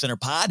at Force Center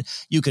Pod.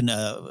 You can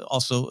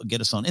also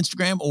get us on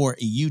Instagram or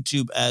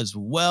YouTube as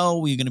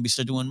well. We're going to be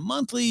still doing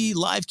monthly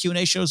live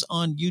Q&A shows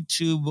on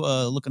YouTube.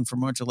 Looking for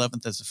March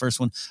 11th as the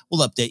first one.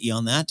 We'll update you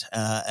on that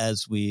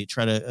as we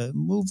try to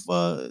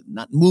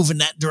not move in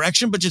that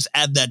direction, but just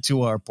add that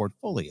to our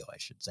portfolio, I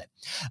should say.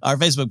 Our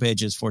Facebook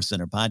page is Force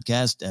Center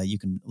Podcast. You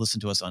can listen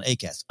to us on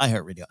Acast,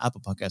 iHeartRadio,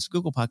 Apple Podcasts,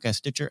 Google Podcasts,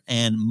 Stitcher,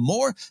 and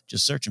more.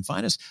 Just search and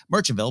find us.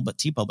 Merch available at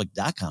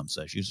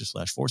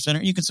tpublic.com/user/Force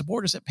Center. You can support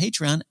us at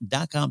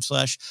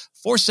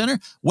patreon.com/Force Center,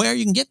 where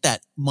you can get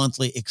that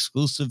monthly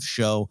exclusive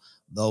show,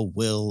 The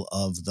Will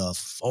of the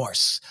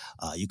Force.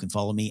 You can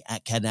follow me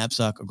at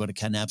Cadnapsock or go to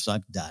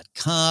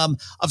cadnapsock.com.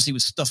 Obviously,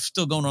 with stuff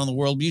still going on in the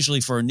world,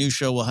 usually for a new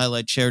show, we'll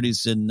highlight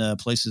charities and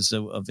places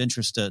of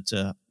interest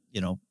to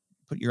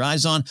put your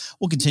eyes on.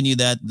 We'll continue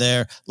that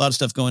there. A lot of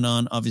stuff going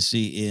on,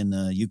 obviously, in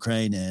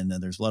Ukraine, and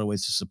there's a lot of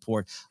ways to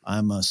support.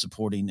 I'm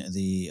supporting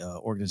the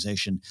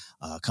organization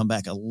Come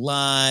Back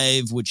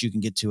Alive, which you can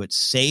get to at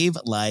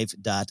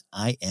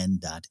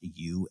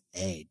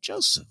savelife.in.ua.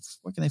 Joseph,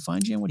 where can they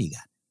find you, and what do you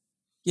got?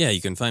 Yeah,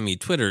 you can find me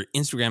Twitter,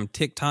 Instagram,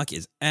 TikTok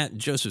is at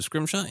Joseph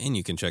Scrimshaw, and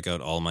you can check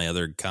out all my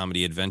other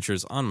comedy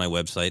adventures on my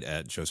website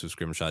at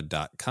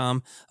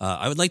josephscrimshaw.com.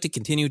 I would like to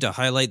continue to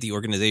highlight the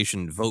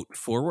organization Vote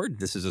Forward.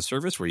 This is a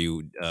service where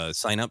you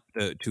sign up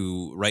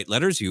to write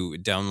letters. You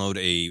download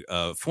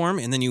a form,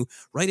 and then you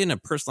write in a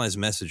personalized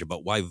message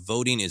about why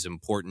voting is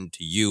important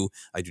to you.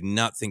 I do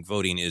not think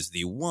voting is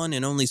the one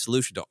and only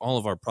solution to all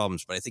of our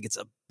problems, but I think it's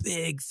a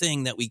big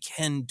thing that we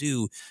can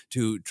do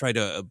to try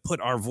to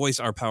put our voice,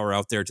 our power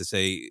out there to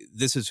say, say,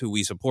 this is who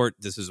we support,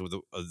 this is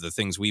the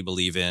things we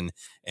believe in,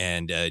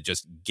 and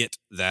just get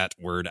that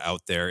word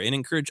out there and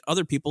encourage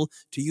other people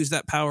to use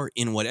that power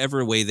in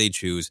whatever way they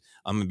choose.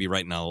 I'm going to be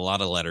writing a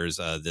lot of letters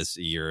this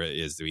year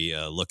as we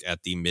look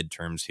at the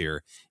midterms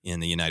here in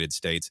the United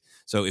States.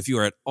 So if you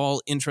are at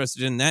all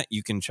interested in that,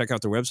 you can check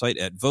out their website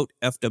at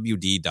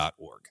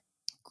votefwd.org.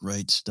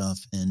 Great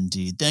stuff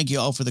indeed. Thank you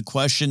all for the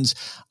questions.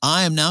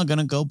 I am now going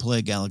to go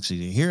play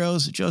Galaxy of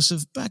Heroes.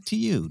 Joseph, back to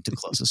you to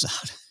close us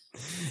out.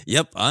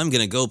 Yep, I'm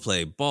going to go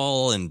play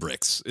Ball and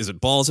Bricks. Is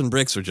it Balls and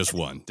Bricks or just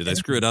one? Did I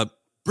screw it up?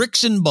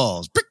 Bricks and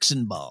Balls. Bricks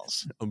and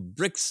Balls.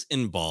 Bricks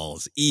and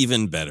Balls.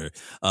 Even better.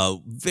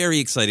 Very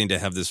exciting to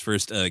have this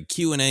first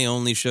Q&A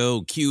only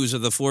show, Cues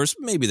of the Force.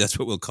 Maybe that's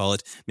what we'll call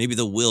it. Maybe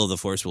the will of the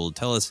Force will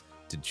tell us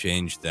to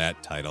change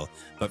that title.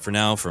 But for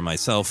now, for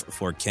myself,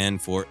 for Ken,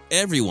 for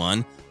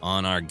everyone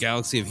on our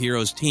Galaxy of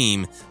Heroes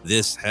team,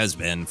 this has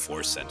been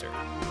Force Center.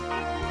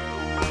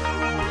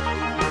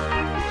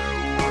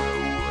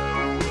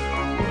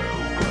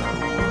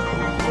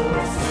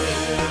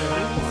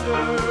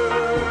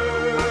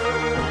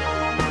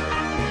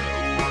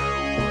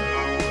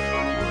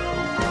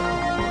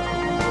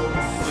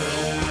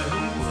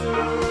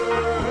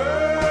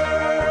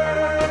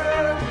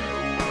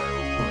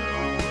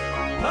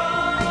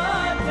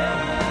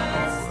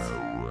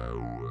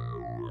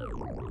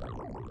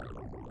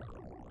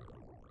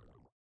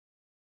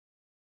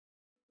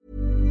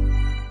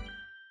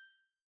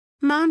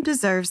 Mom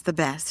deserves the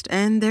best,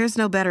 and there's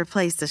no better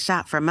place to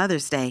shop for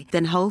Mother's Day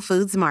than Whole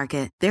Foods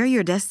Market. They're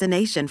your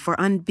destination for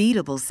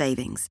unbeatable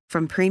savings,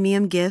 from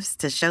premium gifts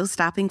to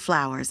show-stopping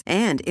flowers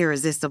and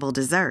irresistible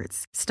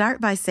desserts.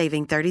 Start by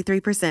saving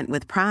 33%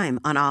 with Prime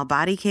on all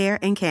body care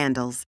and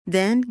candles.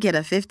 Then get a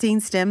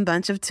 15-stem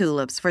bunch of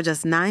tulips for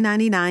just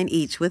 $9.99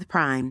 each with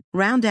Prime.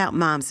 Round out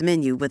Mom's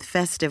menu with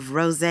festive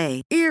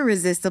rosé,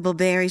 irresistible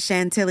berry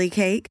chantilly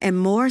cake, and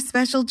more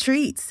special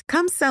treats.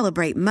 Come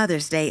celebrate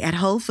Mother's Day at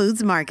Whole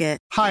Foods Market.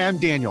 Hi, I'm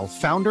Daniel,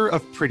 founder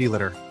of Pretty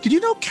Litter. Did you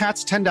know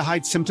cats tend to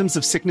hide symptoms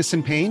of sickness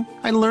and pain?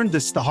 I learned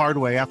this the hard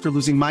way after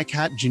losing my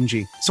cat,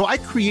 Gingy. So I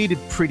created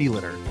Pretty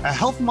Litter, a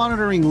health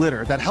monitoring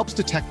litter that helps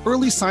detect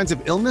early signs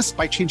of illness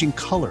by changing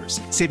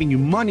colors, saving you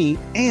money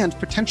and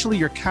potentially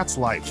your cat's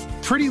life.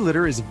 Pretty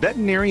Litter is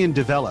veterinarian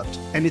developed,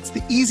 and it's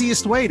the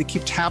easiest way to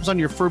keep tabs on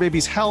your fur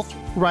baby's health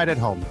right at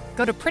home.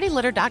 Go to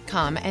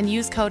prettylitter.com and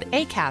use code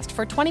ACAST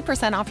for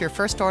 20% off your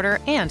first order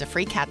and a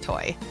free cat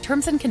toy.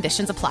 Terms and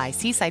conditions apply.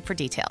 See site for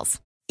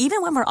details.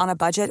 Even when we're on a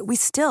budget, we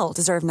still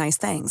deserve nice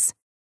things.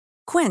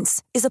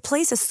 Quince is a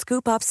place to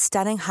scoop up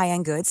stunning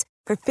high-end goods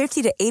for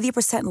 50 to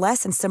 80%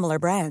 less than similar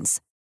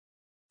brands.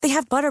 They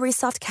have buttery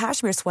soft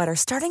cashmere sweaters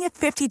starting at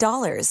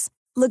 $50,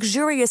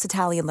 luxurious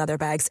Italian leather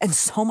bags, and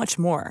so much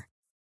more.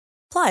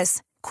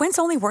 Plus, Quince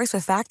only works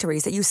with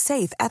factories that use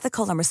safe,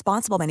 ethical, and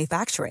responsible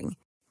manufacturing.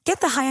 Get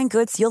the high-end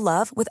goods you'll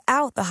love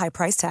without the high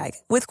price tag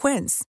with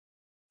Quince.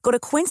 Go to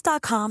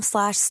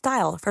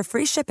quince.com/style for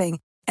free shipping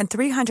and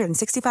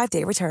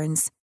 365-day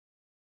returns.